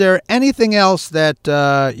 Is there anything else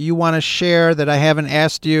that you want to share that I haven't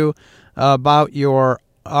asked you about your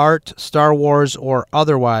art, Star Wars or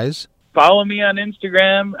otherwise? Follow me on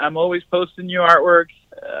Instagram. I'm always posting new artwork.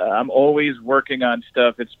 I'm always working on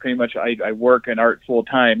stuff. It's pretty much I work in art full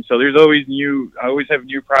time. So there's always I always have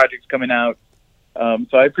new projects coming out.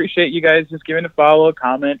 So I appreciate you guys just giving a follow,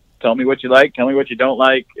 comment, tell me what you like, tell me what you don't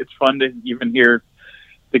like. It's fun to even hear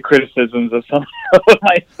the criticisms of some of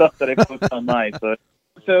my stuff that I post online.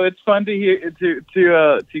 So it's fun to hear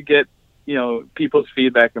to get people's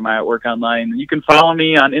feedback on my artwork online. You can follow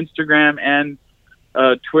me on Instagram and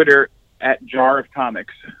Twitter at Jar of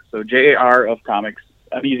Comics. So JAR of Comics.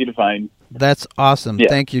 I'm easy to find. That's awesome. Yeah.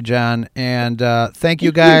 Thank you, John, and thank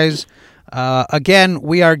you guys. Again,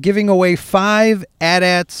 we are giving away 5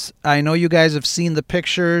 AT-ATs. I know you guys have seen the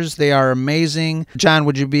pictures. They are amazing. John,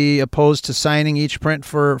 would you be opposed to signing each print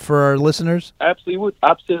for our listeners?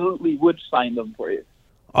 Absolutely would sign them for you.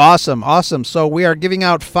 Awesome. So we are giving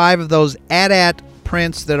out 5 of those AT-AT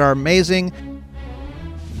prints that are amazing.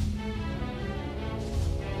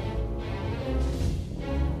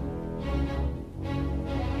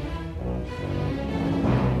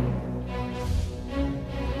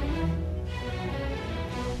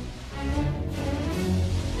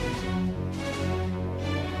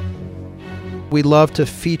 We love to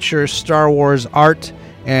feature Star Wars art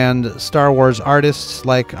and Star Wars artists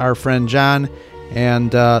like our friend John,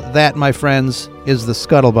 and that, my friends, is the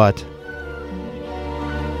Scuttlebutt.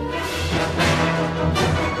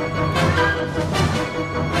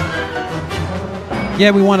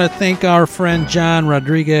 Yeah, we want to thank our friend John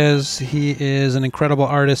Rodriguez. He is an incredible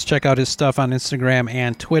artist. Check out his stuff on Instagram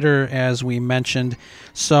and Twitter, as we mentioned.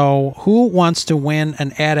 So, who wants to win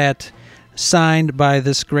an AT-AT signed by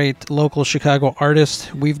this great local Chicago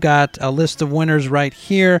artist? We've got a list of winners right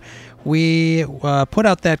here. We put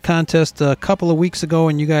out that contest a couple of weeks ago,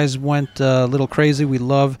 and you guys went a little crazy. We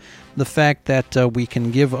love the fact that we can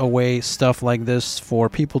give away stuff like this for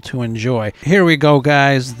people to enjoy. Here we go,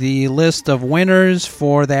 guys. The list of winners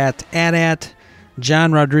for that AT-AT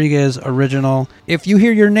John Rodriguez original. If you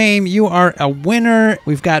hear your name, you are a winner.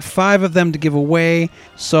 We've got 5 of them to give away.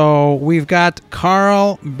 So we've got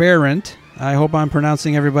Carl Berendt. I hope I'm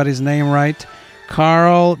pronouncing everybody's name right.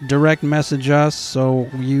 Carl, direct message us so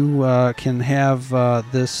you can have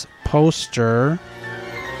this poster.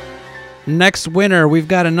 Next winner, we've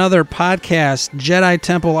got another podcast, Jedi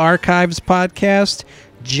Temple Archives podcast,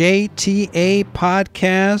 JTA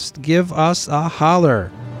Podcast. Give us a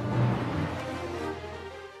holler.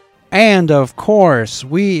 And, of course,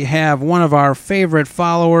 we have one of our favorite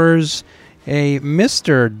followers a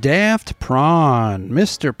Mr. Daft Prawn.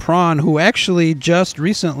 Mr. Prawn, who actually just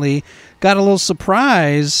recently got a little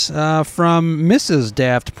surprise from Mrs.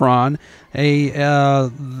 Daft Prawn. One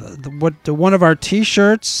of our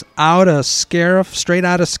T-shirts out of Scarif, straight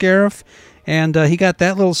out of Scarif. And he got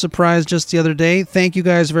that little surprise just the other day. Thank you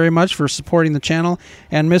guys very much for supporting the channel.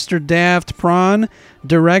 And Mr. Daft Prawn,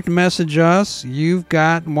 direct message us. You've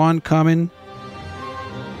got one coming.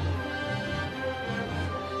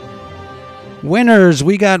 Winners.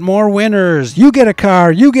 We got more winners. You get a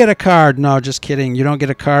car. You get a card. No, just kidding. You don't get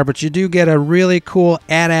a car, but you do get a really cool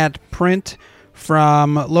AT-AT print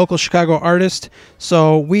from local Chicago artist.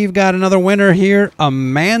 So we've got another winner here,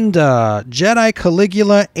 Amanda, Jedi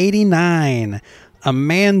Caligula 89.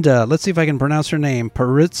 Amanda, let's see if I can pronounce her name.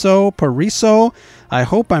 Pariso. I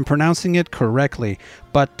hope I'm pronouncing it correctly.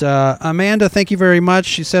 But Amanda, thank you very much.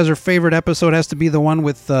 She says her favorite episode has to be the one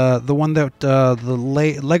with the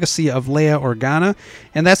Legacy of Leia Organa,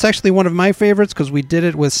 and that's actually one of my favorites because we did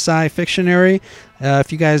it with Sci Fictionary.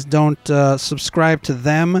 If you guys don't subscribe to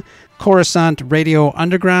them, Coruscant Radio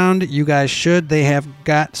Underground, you guys should. They have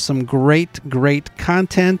got some great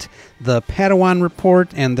content. The Padawan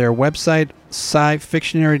Report and their website,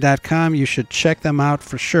 scifictionary.com. You should check them out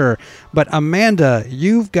for sure. But Amanda,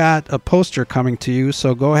 you've got a poster coming to you,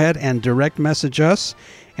 so go ahead and direct message us,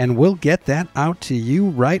 and we'll get that out to you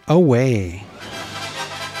right away.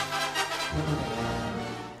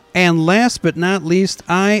 And last but not least,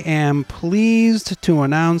 I am pleased to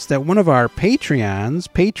announce that one of our patrons,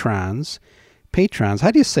 how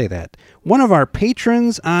do you say that? One of our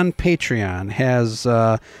patrons on Patreon has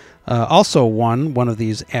also won one of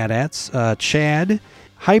these AT-ATs, Chad,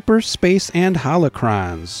 Hyperspace and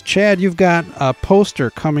Holocrons. Chad, you've got a poster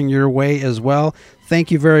coming your way as well.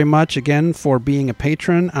 Thank you very much again for being a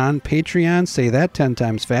patron on Patreon. Say that 10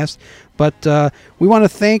 times fast. But we want to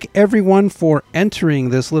thank everyone for entering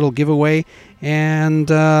this little giveaway. And,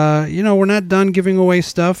 we're not done giving away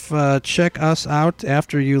stuff. Check us out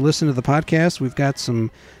after you listen to the podcast. We've got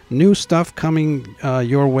some new stuff coming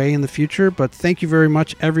your way in the future. But thank you very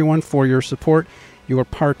much, everyone, for your support, your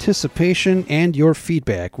participation, and your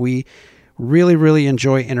feedback. We really, really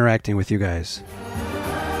enjoy interacting with you guys.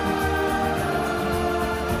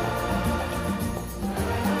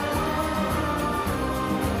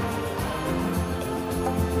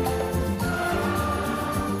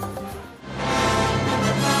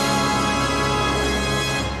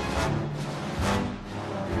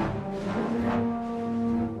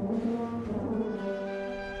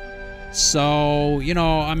 So,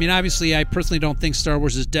 obviously I personally don't think Star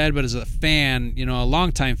Wars is dead, but as a fan, a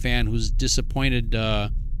longtime fan who's disappointed,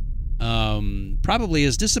 probably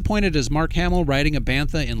as disappointed as Mark Hamill riding a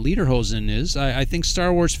Bantha in Lederhosen is, I think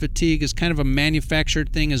Star Wars fatigue is kind of a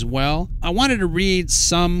manufactured thing as well. I wanted to read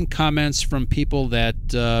some comments from people that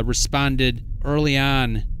responded early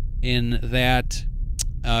in that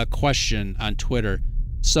question on Twitter.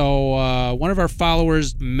 So one of our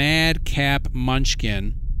followers, Madcap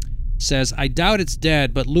Munchkin, says, I doubt it's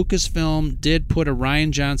dead, but Lucasfilm did put a Rian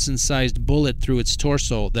Johnson-sized bullet through its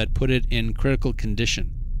torso that put it in critical condition.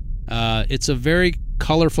 It's a very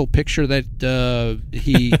colorful picture that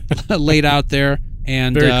he laid out there.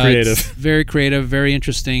 And very creative. Very creative, very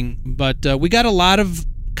interesting. But we got a lot of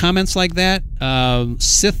comments like that.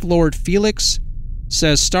 Sith Lord Felix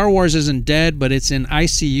says, Star Wars isn't dead, but it's in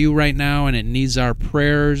ICU right now, and it needs our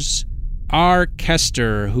prayers. R.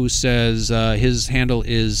 Kester, who says his handle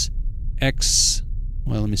is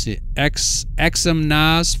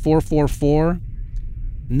Xmnaz444.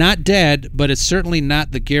 Not dead, but it's certainly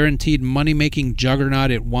not the guaranteed money-making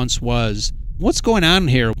juggernaut it once was. What's going on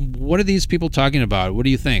here? What are these people talking about? What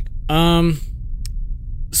do you think? So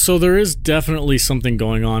there is definitely something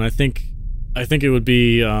going on. I think it would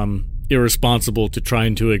be irresponsible to try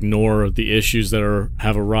to ignore the issues that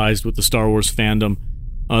have arisen with the Star Wars fandom.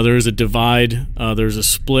 There is a divide. There's a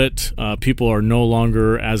split. People are no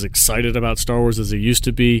longer as excited about Star Wars as they used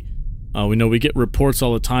to be. We know we get reports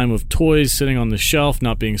all the time of toys sitting on the shelf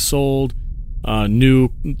not being sold. The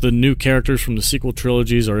new characters from the sequel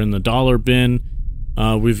trilogies are in the dollar bin.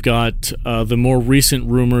 We've got the more recent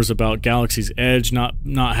rumors about Galaxy's Edge not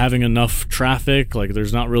having enough traffic. Like,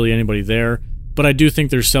 there's not really anybody there. But I do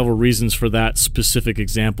think there's several reasons for that specific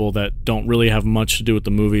example that don't really have much to do with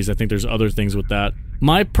the movies. I think there's other things with that.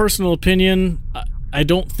 My personal opinion, I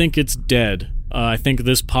don't think it's dead. I think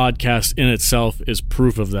this podcast in itself is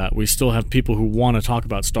proof of that. We still have people who want to talk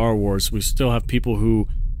about Star Wars. We still have people who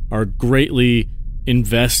are greatly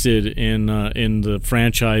invested in the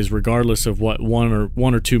franchise, regardless of what one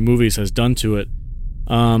or two movies has done to it,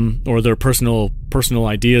 or their personal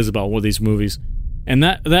ideas about one of these movies. And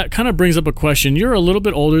that kind of brings up a question. You're a little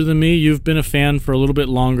bit older than me. You've been a fan for a little bit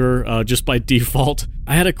longer, just by default.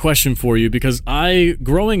 I had a question for you because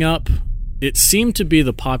growing up, it seemed to be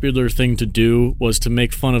the popular thing to do was to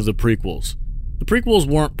make fun of the prequels. The prequels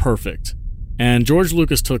weren't perfect, and George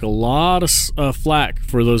Lucas took a lot of flack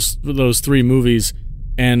for those 3 movies,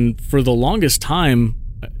 and for the longest time,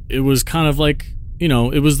 it was kind of like,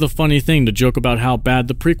 it was the funny thing to joke about how bad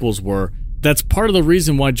the prequels were. That's part of the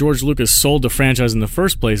reason why George Lucas sold the franchise in the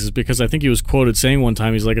first place, is because I think he was quoted saying one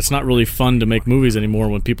time, he's like, it's not really fun to make movies anymore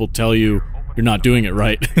when people tell you you're not doing it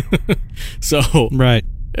right. So, right.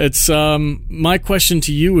 It's my question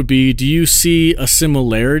to you would be, do you see a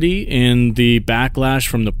similarity in the backlash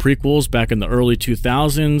from the prequels back in the early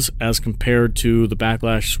 2000s as compared to the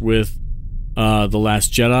backlash with The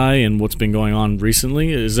Last Jedi and what's been going on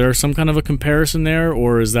recently? Is there some kind of a comparison there,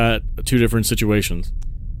 or is that 2 different situations?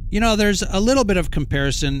 There's a little bit of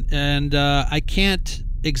comparison, and I can't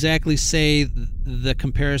exactly say the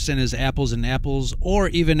comparison is apples and apples or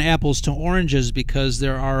even apples to oranges, because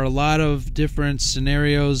there are a lot of different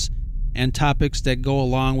scenarios and topics that go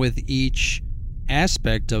along with each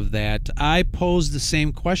aspect of that. I posed the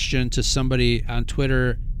same question to somebody on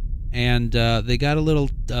Twitter, and they got a little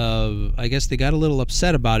I guess they got a little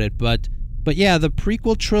upset about it, but yeah, the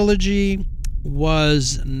prequel trilogy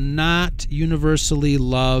was not universally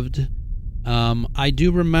loved. I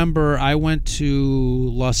do remember I went to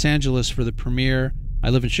Los Angeles for the premiere. I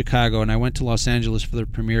live in Chicago, and I went to Los Angeles for the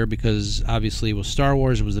premiere because obviously it was Star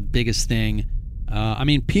Wars. It was the biggest thing.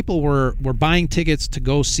 People were buying tickets to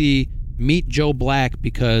go see Meet Joe Black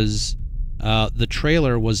because the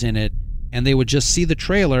trailer was in it, and they would just see the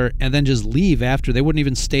trailer and then just leave after. They wouldn't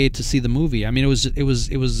even stay to see the movie. It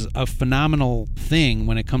was a phenomenal thing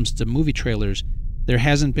when it comes to movie trailers. There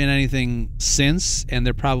hasn't been anything since, and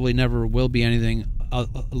there probably never will be anything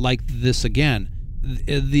like this again.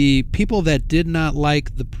 The people that did not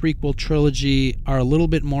like the prequel trilogy are a little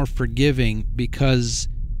bit more forgiving because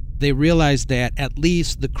they realized that at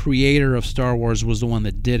least the creator of Star Wars was the one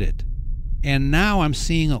that did it. And now I'm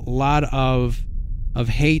seeing a lot of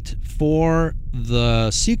hate for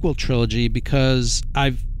the sequel trilogy because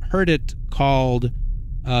I've heard it called,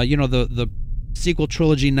 the sequel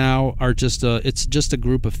trilogy now are it's just a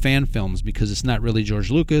group of fan films because it's not really George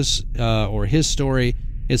Lucas or his story.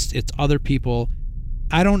 It's other people.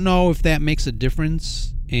 I don't know if that makes a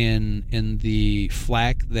difference in the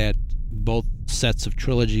flack that both sets of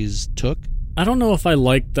trilogies took. I don't know if I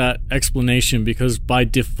like that explanation, because by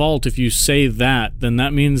default, if you say that, then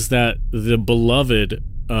that means that the beloved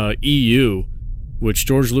EU, which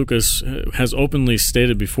George Lucas has openly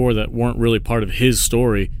stated before that weren't really part of his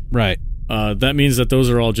story, right? That means that those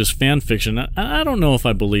are all just fan fiction. I don't know if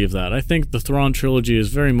I believe that. I think the Thrawn trilogy is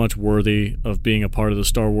very much worthy of being a part of the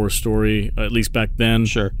Star Wars story, at least back then.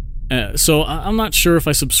 Sure. So I'm not sure if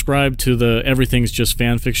I subscribe to the everything's just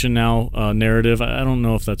fan fiction now narrative. I don't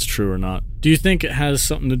know if that's true or not. Do you think it has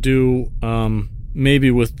something to do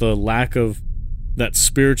maybe with the lack of that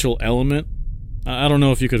spiritual element? I don't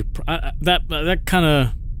know if you could...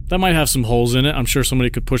 that might have some holes in it. I'm sure somebody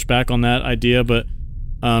could push back on that idea, but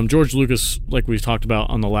George Lucas, like we talked about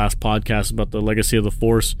on the last podcast about the legacy of the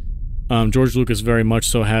Force, George Lucas very much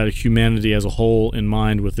so had humanity as a whole in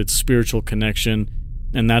mind with its spiritual connection,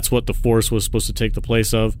 and that's what the Force was supposed to take the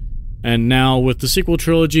place of. And now with the sequel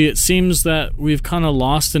trilogy, it seems that we've kind of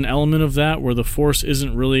lost an element of that, where the Force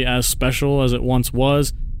isn't really as special as it once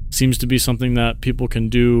was. Seems to be something that people can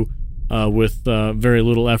do with very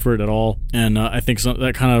little effort at all, and I think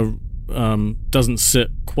that kind of doesn't sit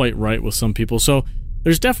quite right with some people. So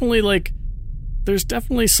there's definitely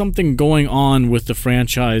something going on with the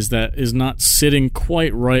franchise that is not sitting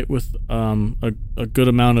quite right with a good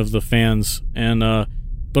amount of the fans. And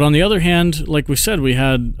but on the other hand, like we said, we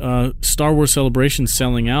had Star Wars Celebration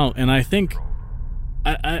selling out, and I think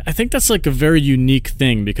that's like a very unique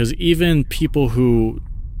thing, because even people who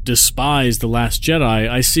despise The Last Jedi,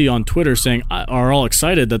 I see on Twitter saying are all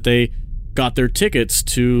excited that they got their tickets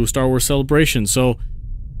to Star Wars Celebration. So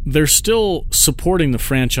they're still supporting the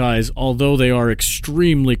franchise, although they are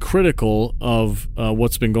extremely critical of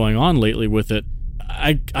what's been going on lately with it.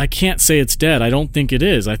 I can't say it's dead. I don't think it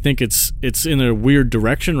is. I think it's in a weird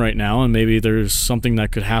direction right now, and maybe there's something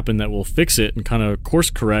that could happen that will fix it and kind of course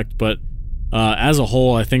correct. But as a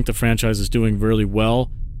whole, I think the franchise is doing really well.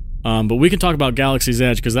 But we can talk about Galaxy's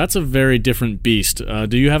Edge, because that's a very different beast.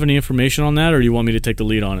 Do you have any information on that, or do you want me to take the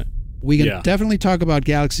lead on it? We can definitely talk about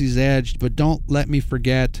Galaxy's Edge, but don't let me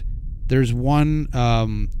forget there's one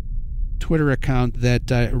Twitter account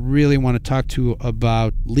that I really want to talk to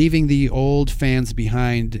about leaving the old fans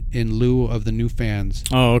behind in lieu of the new fans.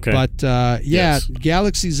 Oh, okay. But Yes.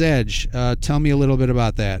 Galaxy's Edge. Tell me a little bit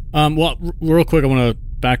about that. Well, real quick, I want to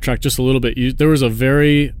backtrack just a little bit. There was a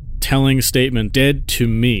very telling statement, dead to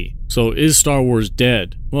me. So is Star Wars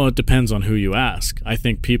dead? Well, it depends on who you ask. I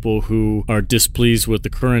think people who are displeased with the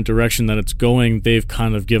current direction that it's going, they've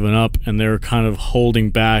kind of given up and they're kind of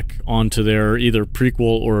holding back onto their either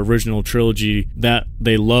prequel or original trilogy that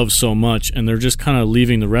they love so much, and they're just kind of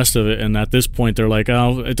leaving the rest of it. And at this point, they're like,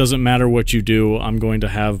 oh, it doesn't matter what you do. I'm going to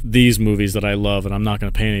have these movies that I love, and I'm not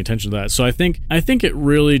going to pay any attention to that. So I think it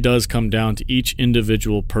really does come down to each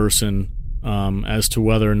individual person as to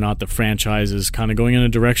whether or not the franchise is kind of going in a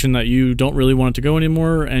direction that you don't really want it to go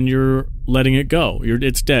anymore, and you're letting it go.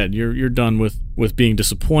 It's dead. You're done with being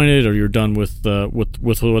disappointed, or you're done with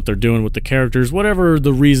what they're doing with the characters. Whatever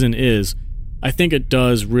the reason is, I think it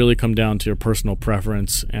does really come down to a personal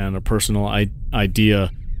preference and a personal idea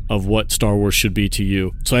of what Star Wars should be to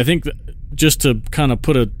you. So I think just to kind of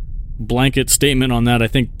put a blanket statement on that, I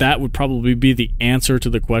think that would probably be the answer to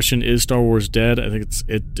the question, is Star Wars dead? I think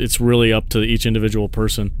it's really up to each individual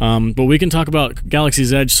person. But we can talk about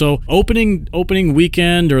Galaxy's Edge. So opening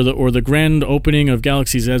weekend, or the grand opening of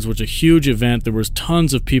Galaxy's Edge, was a huge event. There was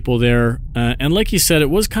tons of people there, and like you said, it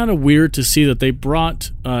was kind of weird to see that they brought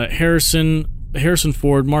Harrison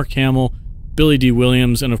Ford, Mark Hamill, Billy D.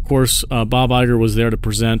 Williams, and of course Bob Iger was there to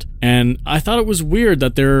present. And I thought it was weird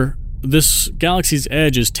that this Galaxy's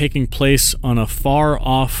Edge is taking place on a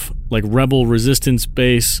far-off, like, rebel resistance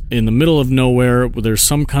base in the middle of nowhere, where there's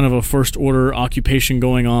some kind of a First Order occupation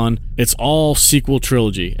going on. It's all sequel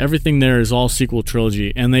trilogy. Everything there is all sequel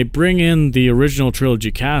trilogy. And they bring in the original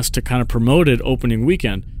trilogy cast to kind of promote it opening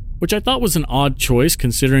weekend, which I thought was an odd choice,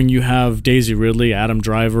 considering you have Daisy Ridley, Adam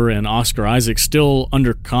Driver, and Oscar Isaac still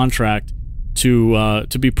under contract to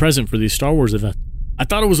be present for these Star Wars events. I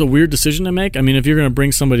thought it was a weird decision to make. I mean, if you're going to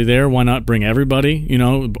bring somebody there, why not bring everybody?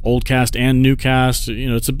 Old cast and new cast.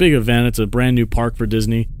 It's a big event. It's a brand new park for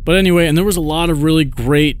Disney. But anyway, and there was a lot of really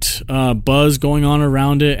great buzz going on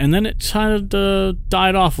around it, and then it kind of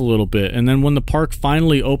died off a little bit. And then when the park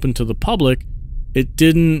finally opened to the public, it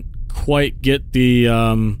didn't quite get the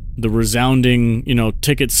resounding,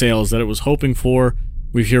 ticket sales that it was hoping for.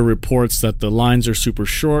 We hear reports that the lines are super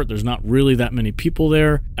short. There's not really that many people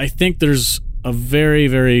there. I think there's a very,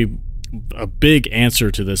 very big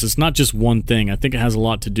answer to this. It's not just one thing. I think it has a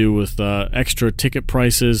lot to do with extra ticket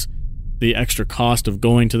prices, the extra cost of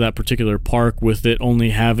going to that particular park, with it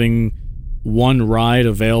only having one ride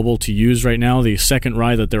available to use right now. The second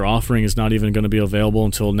ride that they're offering is not even going to be available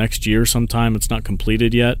until next year sometime. It's not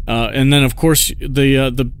completed yet. And then, of course,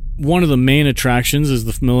 the one of the main attractions is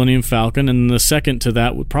the Millennium Falcon, and the second to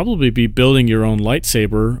that would probably be building your own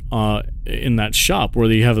lightsaber in that shop,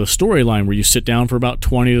 where you have a storyline where you sit down for about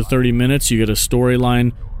 20 to 30 minutes. You get a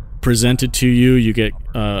storyline presented to you. You get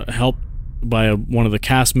help by one of the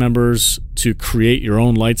cast members to create your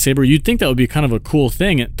own lightsaber. You'd think that would be kind of a cool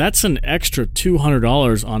thing. That's an extra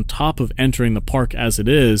 $200 on top of entering the park as it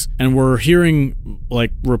is, and we're hearing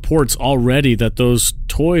like reports already that those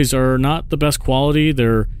toys are not the best quality.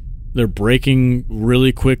 They're breaking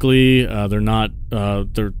really quickly.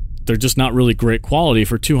 They're just not really great quality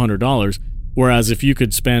for $200. Whereas if you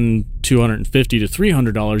could spend $250 to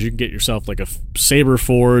 $300, you can get yourself like a Saber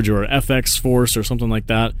Forge or FX Force or something like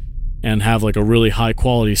that, and have like a really high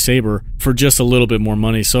quality saber for just a little bit more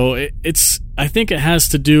money. So I think it has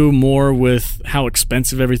to do more with how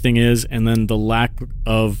expensive everything is, and then the lack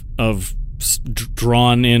of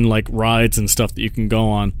drawn in like rides and stuff that you can go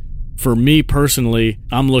on. For me personally,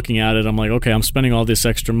 I'm looking at it, I'm like, okay, I'm spending all this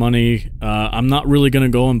extra money. I'm not really going to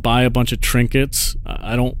go and buy a bunch of trinkets.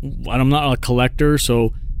 I'm not a collector,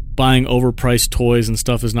 so buying overpriced toys and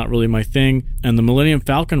stuff is not really my thing. And the Millennium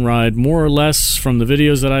Falcon ride, more or less from the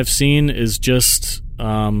videos that I've seen, is just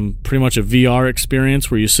pretty much a VR experience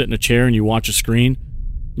where you sit in a chair and you watch a screen.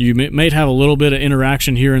 You may have a little bit of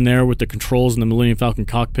interaction here and there with the controls in the Millennium Falcon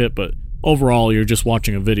cockpit, but overall you're just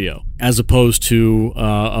watching a video, as opposed to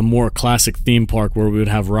a more classic theme park where we would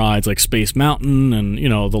have rides like Space Mountain and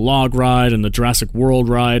the Log Ride and the Jurassic World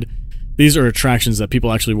ride. These are attractions that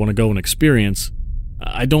people actually want to go and experience.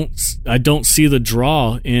 I don't see the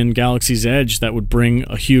draw in Galaxy's Edge that would bring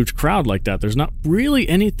a huge crowd like that. There's not really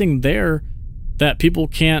anything there that people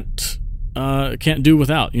can't do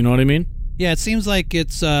without. You know what I mean? Yeah, it seems like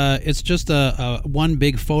it's just a one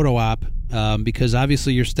big photo op, because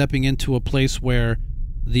obviously you're stepping into a place where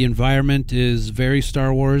the environment is very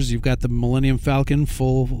Star Wars. You've got the Millennium Falcon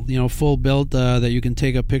full build that you can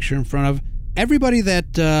take a picture in front of. everybody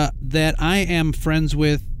that I am friends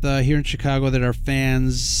with here in Chicago that are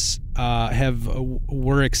fans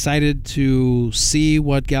were excited to see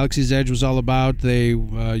what Galaxy's Edge was all about. They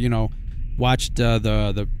watched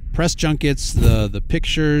the press junkets, the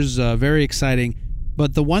pictures, very exciting.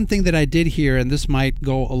 But the one thing that I did hear, and this might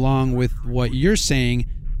go along with what you're saying,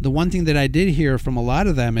 the one thing that I did hear from a lot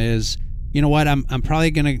of them is, you know what, I'm probably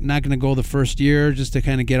not gonna go the first year just to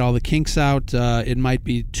kind of get all the kinks out. It might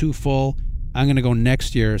be too full. I'm gonna go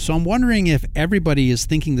next year. So I'm wondering if everybody is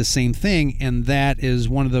thinking the same thing, and that is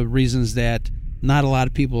one of the reasons that not a lot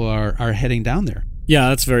of people are heading down there. Yeah,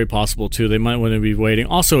 that's very possible too. They might want to be waiting.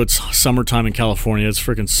 Also, it's summertime in California. It's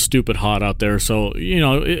freaking stupid hot out there. So,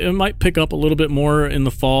 it might pick up a little bit more in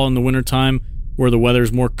the fall and the wintertime where the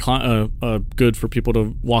weather's more good for people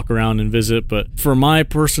to walk around and visit. But for my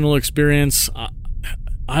personal experience,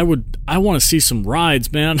 I want to see some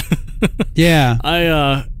rides, man.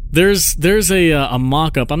 Yeah. There's a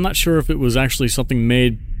mock-up. I'm not sure if it was actually something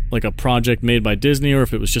made, like a project made by Disney, or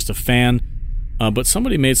if it was just a fan. But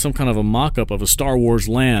somebody made some kind of a mock-up of a Star Wars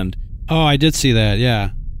land. Oh, I did see that, yeah.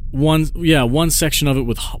 One section of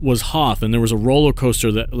it was Hoth, and there was a roller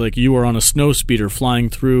coaster that, like, you were on a snow speeder flying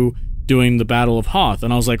through doing the Battle of Hoth.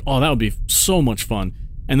 And I was like, oh, that would be so much fun.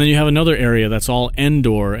 And then you have another area that's all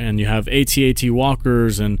Endor, and you have AT-AT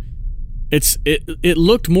walkers, and it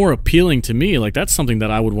looked more appealing to me. Like, that's something that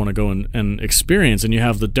I would want to go and experience. And you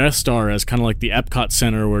have the Death Star as kind of like the Epcot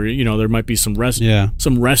Center, where there might be some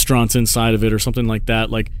restaurants inside of it or something like that.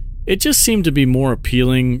 Like, it just seemed to be more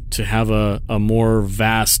appealing to have a more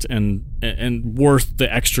vast and worth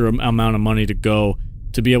the extra amount of money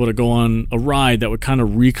to be able to go on a ride that would kind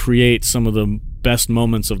of recreate some of the best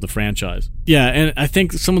moments of the franchise. Yeah, and I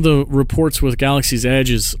think some of the reports with Galaxy's Edge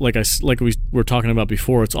is like we were talking about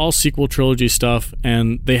before. It's all sequel trilogy stuff,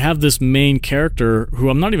 and they have this main character who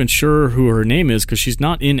I'm not even sure who her name is because she's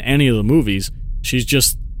not in any of the movies. She's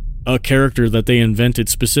just a character that they invented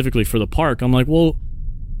specifically for the park. I'm like, well,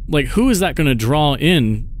 like, who is that going to draw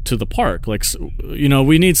in to the park? Like,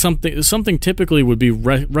 we need something typically would be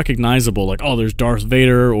recognizable, like, oh, there's Darth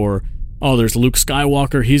Vader, or oh, there's Luke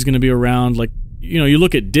Skywalker, he's going to be around. Like, you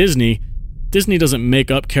look at Disney doesn't make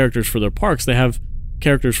up characters for their parks. They have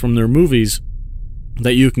characters from their movies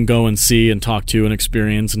that you can go and see and talk to and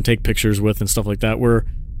experience and take pictures with and stuff like that, where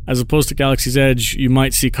as opposed to Galaxy's Edge, you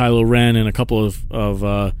might see Kylo Ren and a couple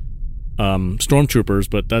of stormtroopers,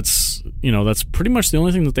 but that's pretty much the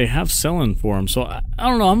only thing that they have selling for them. So I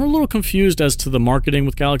don't know, I'm a little confused as to the marketing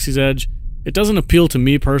with Galaxy's Edge. It doesn't appeal to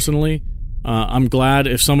me personally. I'm glad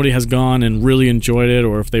if somebody has gone and really enjoyed it,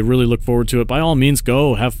 or if they really look forward to it, by all means,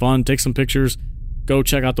 go have fun, take some pictures, go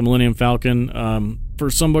check out the Millennium Falcon. For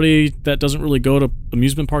somebody that doesn't really go to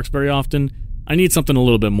amusement parks very often, I need something a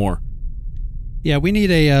little bit more. Yeah, we need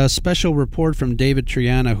a special report from David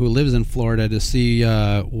Triana, who lives in Florida, to see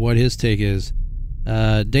what his take is.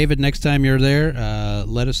 David, next time you're there,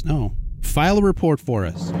 let us know. File a report for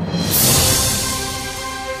us.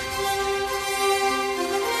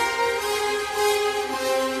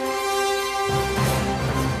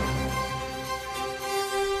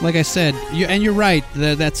 Like I said, you're right,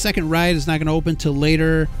 that second ride is not going to open till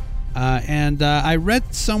later. And I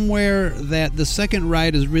read somewhere that the second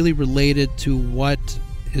ride is really related to what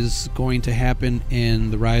is going to happen in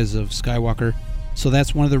The Rise of Skywalker. So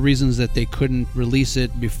that's one of the reasons that they couldn't release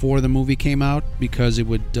it before the movie came out, because it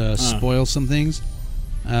would spoil some things.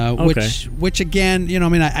 Okay. Which again,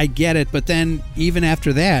 I get it, but then even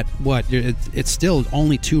after that, it's still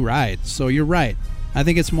only 2 rides. So you're right. I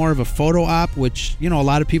think it's more of a photo op, which, a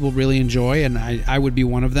lot of people really enjoy, and I would be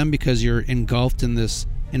one of them, because you're engulfed in this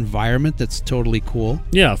environment that's totally cool.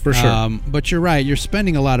 Yeah, for sure. But you're right. You're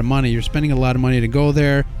spending a lot of money. You're spending a lot of money to go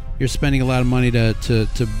there. You're spending a lot of money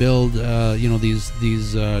to build,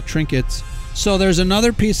 these trinkets. So there's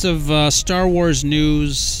another piece of Star Wars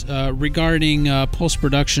news regarding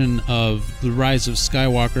post-production of The Rise of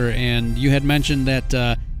Skywalker, and you had mentioned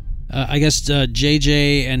that I guess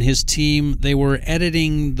JJ and his team, they were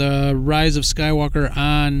editing The Rise of Skywalker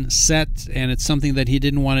on set, and it's something that he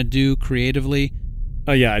didn't want to do creatively.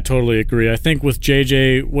 Yeah, I totally agree. I think with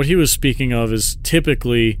JJ, what he was speaking of is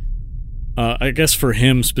typically, I guess for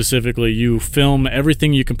him specifically, you film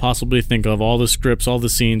everything you can possibly think of, all the scripts, all the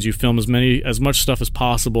scenes, you film as much stuff as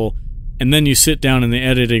possible, and then you sit down in the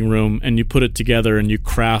editing room and you put it together and you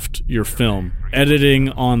craft your film. Editing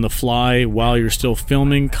on the fly while you're still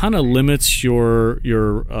filming kind of limits your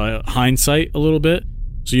hindsight a little bit,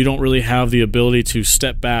 so you don't really have the ability to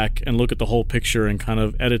step back and look at the whole picture and kind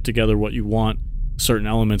of edit together what you want certain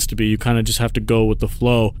elements to be. You kind of just have to go with the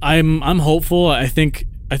flow. I'm hopeful. I think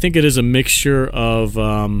it is a mixture of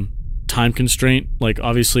time constraint. Like,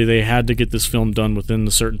 obviously, they had to get this film done within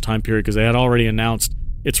a certain time period because they had already announced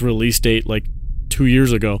its release date like 2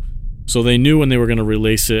 years ago. So they knew when they were going to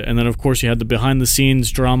release it. And then, of course, you had the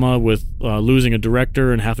behind-the-scenes drama with losing a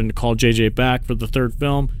director and having to call J.J. back for the third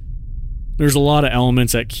film. There's a lot of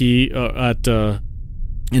elements in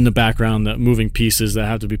the background, that moving pieces that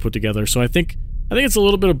have to be put together. So I think it's a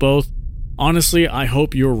little bit of both. Honestly, I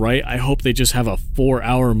hope you're right. I hope they just have a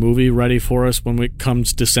 4-hour movie ready for us when it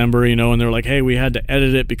comes December, and they're like, hey, we had to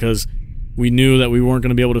edit it because we knew that we weren't going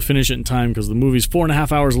to be able to finish it in time because the movie's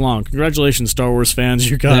 4.5 hours long. Congratulations, Star Wars fans.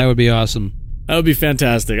 That would be awesome. That would be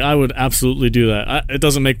fantastic. I would absolutely do that. It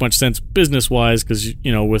doesn't make much sense business-wise because,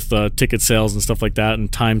 with ticket sales and stuff like that and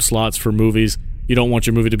time slots for movies, you don't want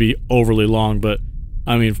your movie to be overly long. But,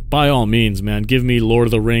 I mean, by all means, man, give me Lord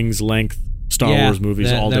of the Rings length Star Wars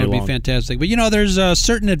movies all day long. That would be fantastic. But, there's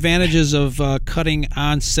certain advantages of cutting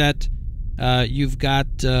on set. You've got,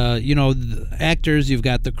 the actors, you've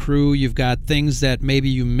got the crew, you've got things that maybe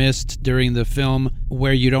you missed during the film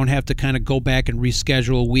where you don't have to kind of go back and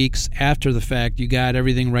reschedule weeks after the fact. You got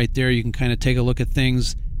everything right there. You can kind of take a look at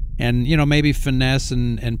things and, maybe finesse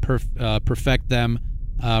and perfect them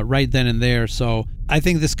right then and there. So I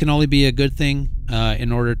think this can only be a good thing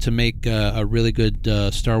in order to make a really good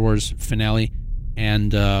Star Wars finale,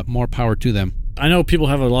 and more power to them. I know people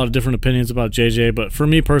have a lot of different opinions about JJ, but for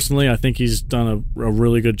me personally, I think he's done a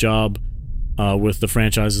really good job with the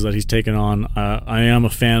franchises that he's taken on. I am a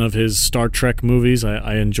fan of his Star Trek movies.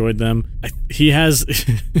 I enjoyed them. He has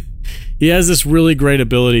he has this really great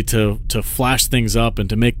ability to flash things up and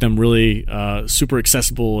to make them really super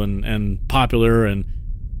accessible and popular and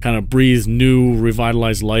kind of breathe new,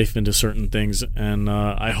 revitalized life into certain things. And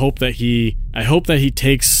I hope that he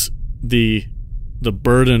takes the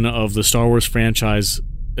burden of the Star Wars franchise,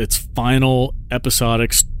 its final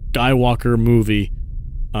episodic Skywalker movie,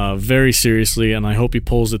 very seriously, and I hope he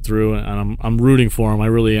pulls it through. And I'm rooting for him. I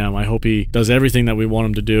really am. I hope he does everything that we want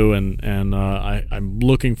him to do. And I'm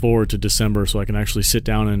looking forward to December so I can actually sit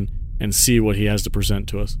down and see what he has to present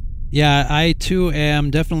to us. Yeah, I too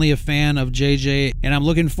am definitely a fan of JJ, and I'm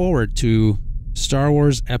looking forward to Star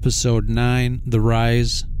Wars Episode 9: The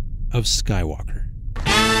Rise of Skywalker.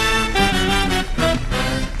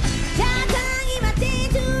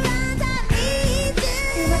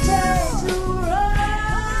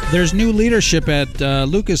 There's new leadership at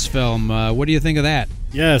Lucasfilm. What do you think of that?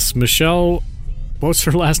 Yes, Michelle. What's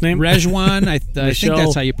her last name? Rejwan. I think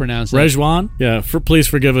that's how you pronounce it. Rejwan. Yeah. Please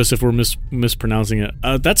forgive us if we're mispronouncing it.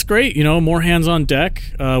 That's great. More hands on deck.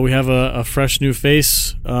 We have a fresh new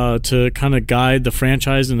face to kind of guide the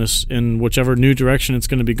franchise in whichever new direction it's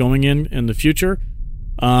going to be going in the future.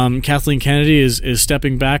 Kathleen Kennedy is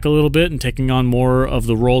stepping back a little bit and taking on more of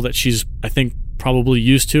the role that she's, I think, probably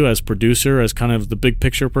used to as producer, as kind of the big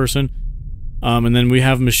picture person. And then we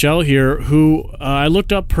have Michelle here, who I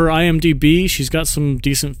looked up her IMDb. She's got some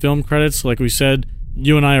decent film credits. Like we said,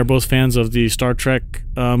 you and I are both fans of the Star Trek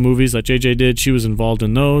movies that JJ did. She was involved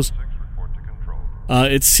in those.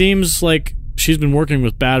 It seems like she's been working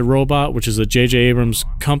with Bad Robot, which is a JJ Abrams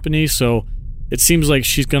company, so it seems like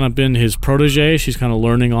she's kind of been his protege. She's kind of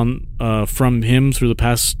learning from him through the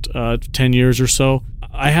past 10 years or so.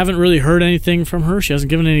 I haven't really heard anything from her. She hasn't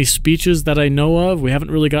given any speeches that I know of. We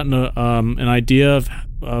haven't really gotten an idea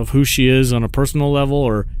of who she is on a personal level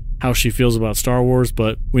or how she feels about Star Wars,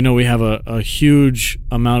 but we know we have a huge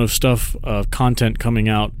amount of stuff, content coming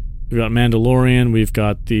out. We've got Mandalorian. We've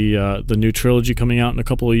got the new trilogy coming out in a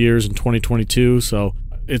couple of years in 2022, so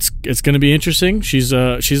it's going to be interesting. She's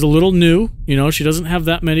a little new, she doesn't have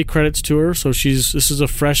that many credits to her, so this is a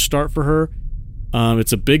fresh start for her.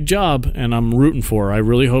 It's a big job, and I'm rooting for her. I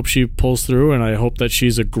really hope she pulls through, and I hope that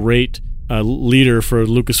she's a great leader for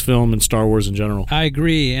Lucasfilm and Star Wars in general. I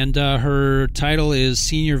agree, and her title is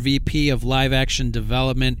Senior VP of Live Action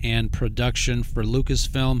Development and Production for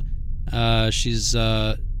Lucasfilm. She's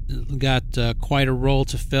got quite a role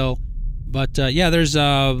to fill. But there's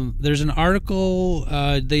an article.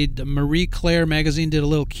 Marie Claire magazine did a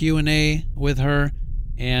little Q&A with her,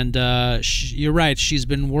 and you're right. She's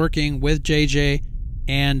been working with JJ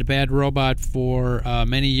and Bad Robot for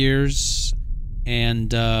many years,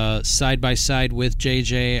 and side by side with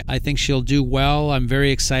JJ. I think she'll do well. I'm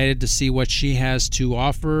very excited to see what she has to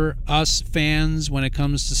offer us fans when it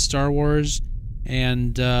comes to Star Wars,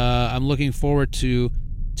 and I'm looking forward to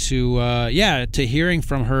hearing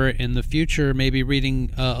from her in the future, maybe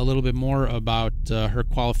reading a little bit more about her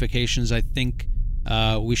qualifications. I think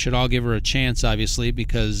we should all give her a chance, obviously,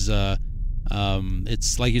 because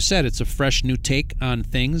it's, like you said, it's a fresh new take on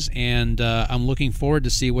things, and I'm looking forward to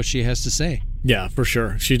see what she has to say. Yeah, for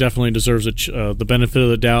sure. She definitely deserves the benefit of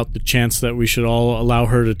the doubt, the chance that we should all allow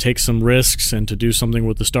her to take some risks and to do something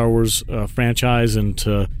with the Star Wars franchise and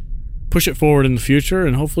to push it forward in the future,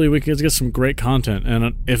 and hopefully we can get some great content.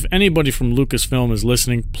 And if anybody from Lucasfilm is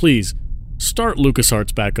listening, please start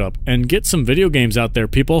LucasArts back up and get some video games out there,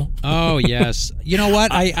 people. Oh yes. You know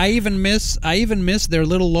what? I even miss their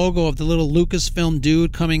little logo of the little Lucasfilm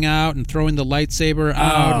dude coming out and throwing the lightsaber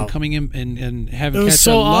out and coming in and having it was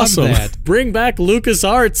so awesome. That. Bring back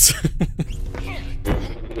LucasArts.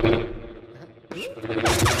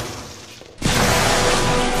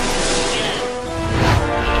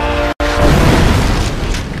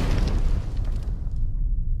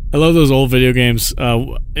 I love those old video games.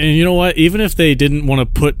 And you know what? Even if they didn't want to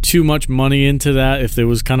put too much money into that, if there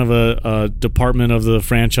was kind of a department of the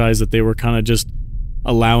franchise that they were kind of just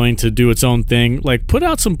allowing to do its own thing, like put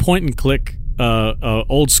out some point and click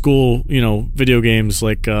old school, video games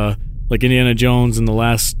like Indiana Jones and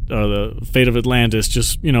the Fate of Atlantis.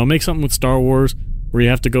 Just, make something with Star Wars where you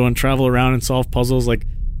have to go and travel around and solve puzzles. Like,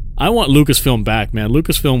 I want Lucasfilm back, man.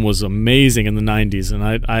 Lucasfilm was amazing in the 90s,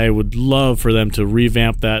 and I would love for them to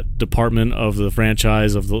revamp that department of the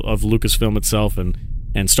franchise of Lucasfilm itself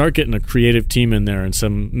and start getting a creative team in there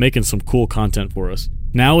and making some cool content for us.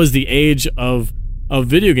 Now is the age of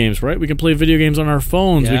video games, right? We can play video games on our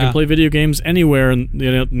phones. Yeah. We can play video games anywhere, and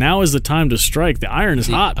now is the time to strike. The iron is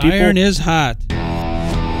hot, people. Iron is hot.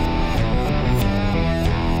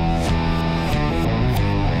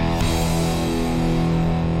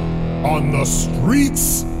 On the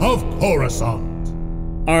streets of Coruscant.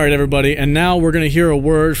 All right, everybody, and now we're going to hear a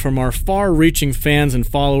word from our far-reaching fans and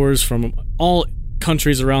followers from all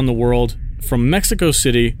countries around the world. From Mexico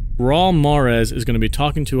City, Raul Mares is going to be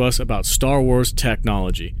talking to us about Star Wars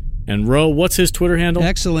technology. And Ro, what's his Twitter handle?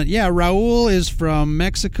 Excellent. Yeah, Raul is from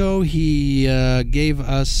Mexico. He gave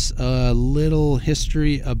us a little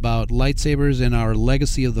history about lightsabers in our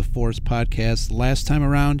Legacy of the Force podcast last time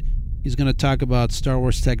around. He's going to talk about Star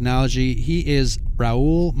Wars technology. He is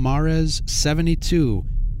Raul Mares 72,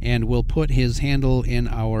 and we'll put his handle in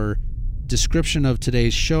our description of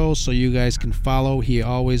today's show so you guys can follow. He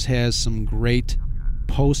always has some great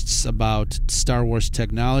posts about Star Wars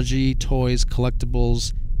technology, toys,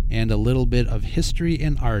 collectibles, and a little bit of history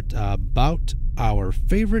and art about our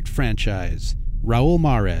favorite franchise. Raul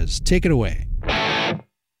Mares, take it away.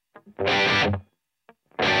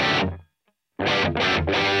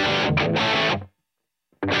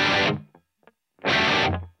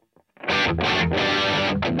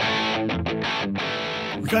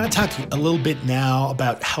 We're going to talk a little bit now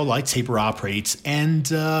about how lightsaber operates and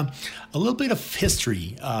a little bit of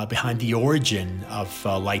history behind the origin of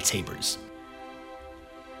lightsabers.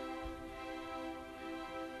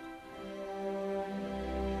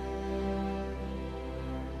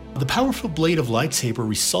 The powerful blade of lightsaber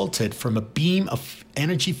resulted from a beam of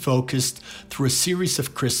energy focused through a series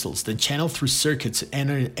of crystals, then channeled through circuits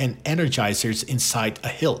and energizers inside a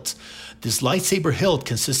hilt. This lightsaber hilt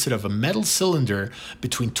consisted of a metal cylinder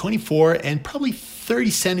between 24 and probably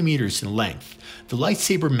 30 centimeters in length. The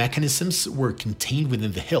lightsaber mechanisms were contained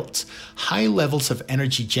within the hilt. High levels of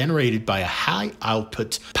energy generated by a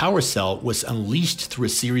high-output power cell was unleashed through a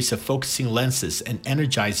series of focusing lenses and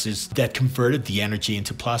energizers that converted the energy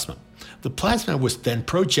into plasma. The plasma was then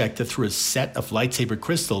projected through a set of lightsaber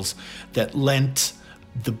crystals that lent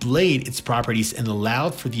the blade its properties and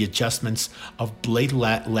allowed for the adjustments of blade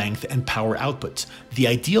length and power output. The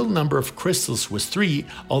ideal number of crystals was 3,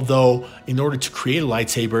 although in order to create a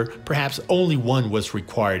lightsaber, perhaps only 1 was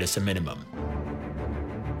required as a minimum.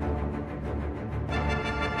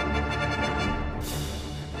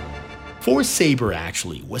 Force Saber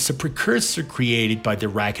actually was a precursor created by the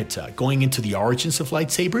Rakata. Going into the origins of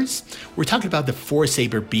lightsabers, we're talking about the Force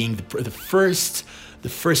Saber being the first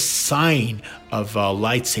sign of a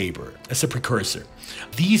lightsaber as a precursor.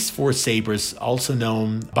 These Force Sabers,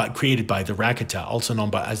 created by the Rakata, also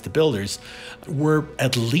known as the Builders, were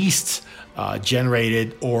at least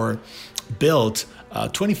generated or built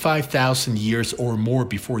 25,000 years or more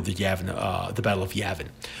before the Battle of Yavin.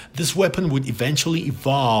 This weapon would eventually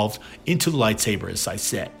evolve into the lightsaber, as I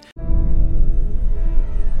said.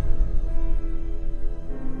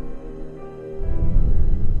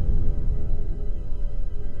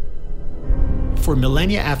 For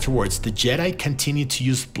millennia afterwards, the Jedi continued to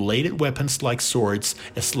use bladed weapons like swords,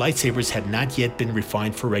 as lightsabers had not yet been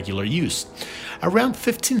refined for regular use. Around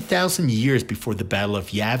 15,000 years before the Battle of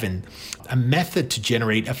Yavin, a method to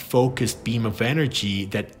generate a focused beam of energy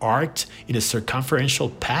that arced in a circumferential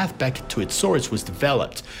path back to its source was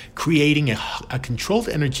developed, creating a controlled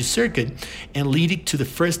energy circuit and leading to the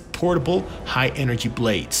first portable high-energy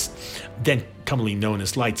blades, then commonly known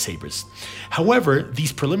as lightsabers. However,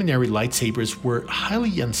 these preliminary lightsabers were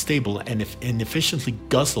highly unstable and inefficiently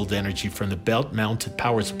guzzled energy from the belt-mounted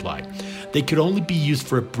power supply. They could only be used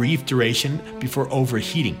for a brief duration before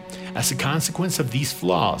overheating. As a consequence of these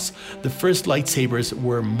flaws, the first lightsabers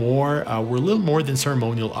were little more than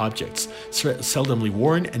ceremonial objects, seldomly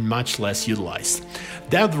worn and much less utilized.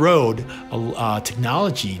 Down the road,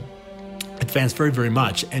 technology advanced very, very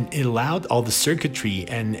much, and it allowed all the circuitry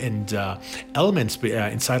and elements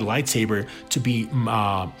inside a lightsaber to be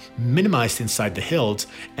minimized inside the hilt,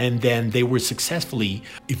 and then they were successfully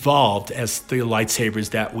evolved as the lightsabers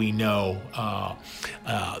that we know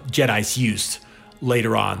Jedis used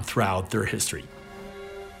later on throughout their history.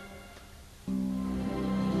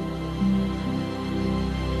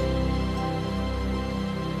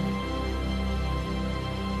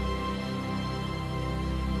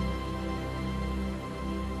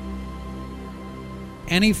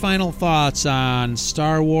 Any final thoughts on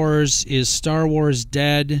Star Wars? Is Star Wars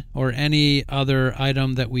dead, or any other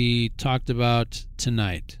item that we talked about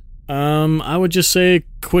tonight? I would just say a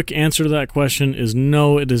quick answer to that question is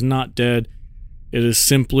no, it is not dead. It is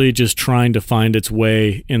simply just trying to find its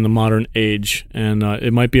way in the modern age. And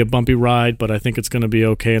it might be a bumpy ride, but I think it's going to be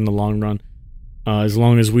okay in the long run. As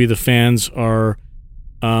long as we, the fans, are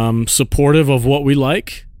supportive of what we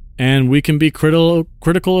like, and we can be critical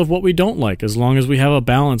of what we don't like, as long as we have a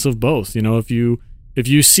balance of both. You know, if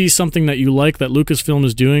you see something that you like that Lucasfilm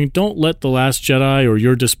is doing, don't let The Last Jedi or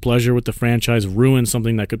your displeasure with the franchise ruin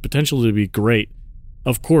something that could potentially be great.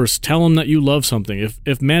 Of course, tell them that you love something.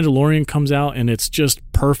 If Mandalorian comes out and it's just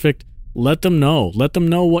perfect, let them know. Let them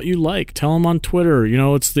know what you like. Tell them on Twitter. You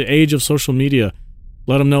know, it's the age of social media.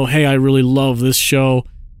 Let them know, hey, I really love this show.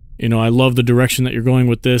 You know, I love the direction that you're going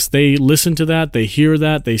with this. They listen to that, they hear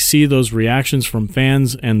that, they see those reactions from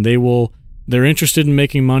fans, and they're interested in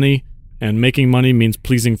making money, and making money means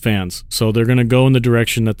pleasing fans. So they're going to go in the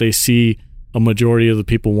direction that they see a majority of the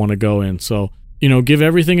people want to go in. So, you know, give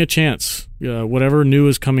everything a chance. Whatever new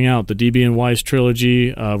is coming out, the DB and Weiss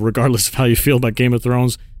trilogy, regardless of how you feel about Game of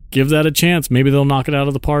Thrones, give that a chance. Maybe they'll knock it out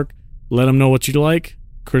of the park. Let them know what you like.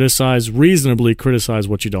 Reasonably criticize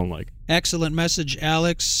what you don't like. Excellent message,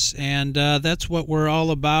 Alex, and that's what we're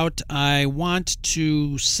all about. I want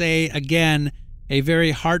to say again a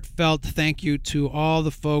very heartfelt thank you to all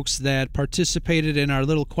the folks that participated in our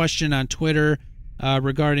little question on Twitter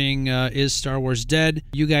regarding is Star Wars dead?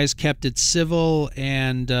 You guys kept it civil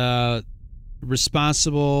and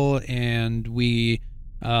responsible, and we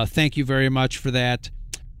thank you very much for that.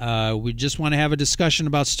 We just want to have a discussion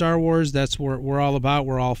about Star Wars. That's what we're all about.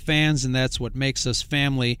 We're all fans, and that's what makes us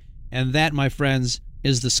family. And that, my friends,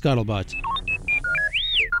 is the Scuttlebutt.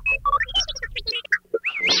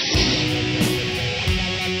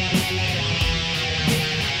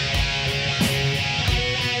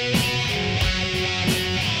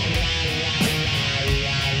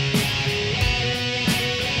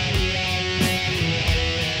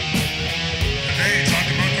 They talk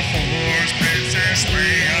about the Force, Princess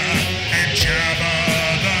Leia, and Jabba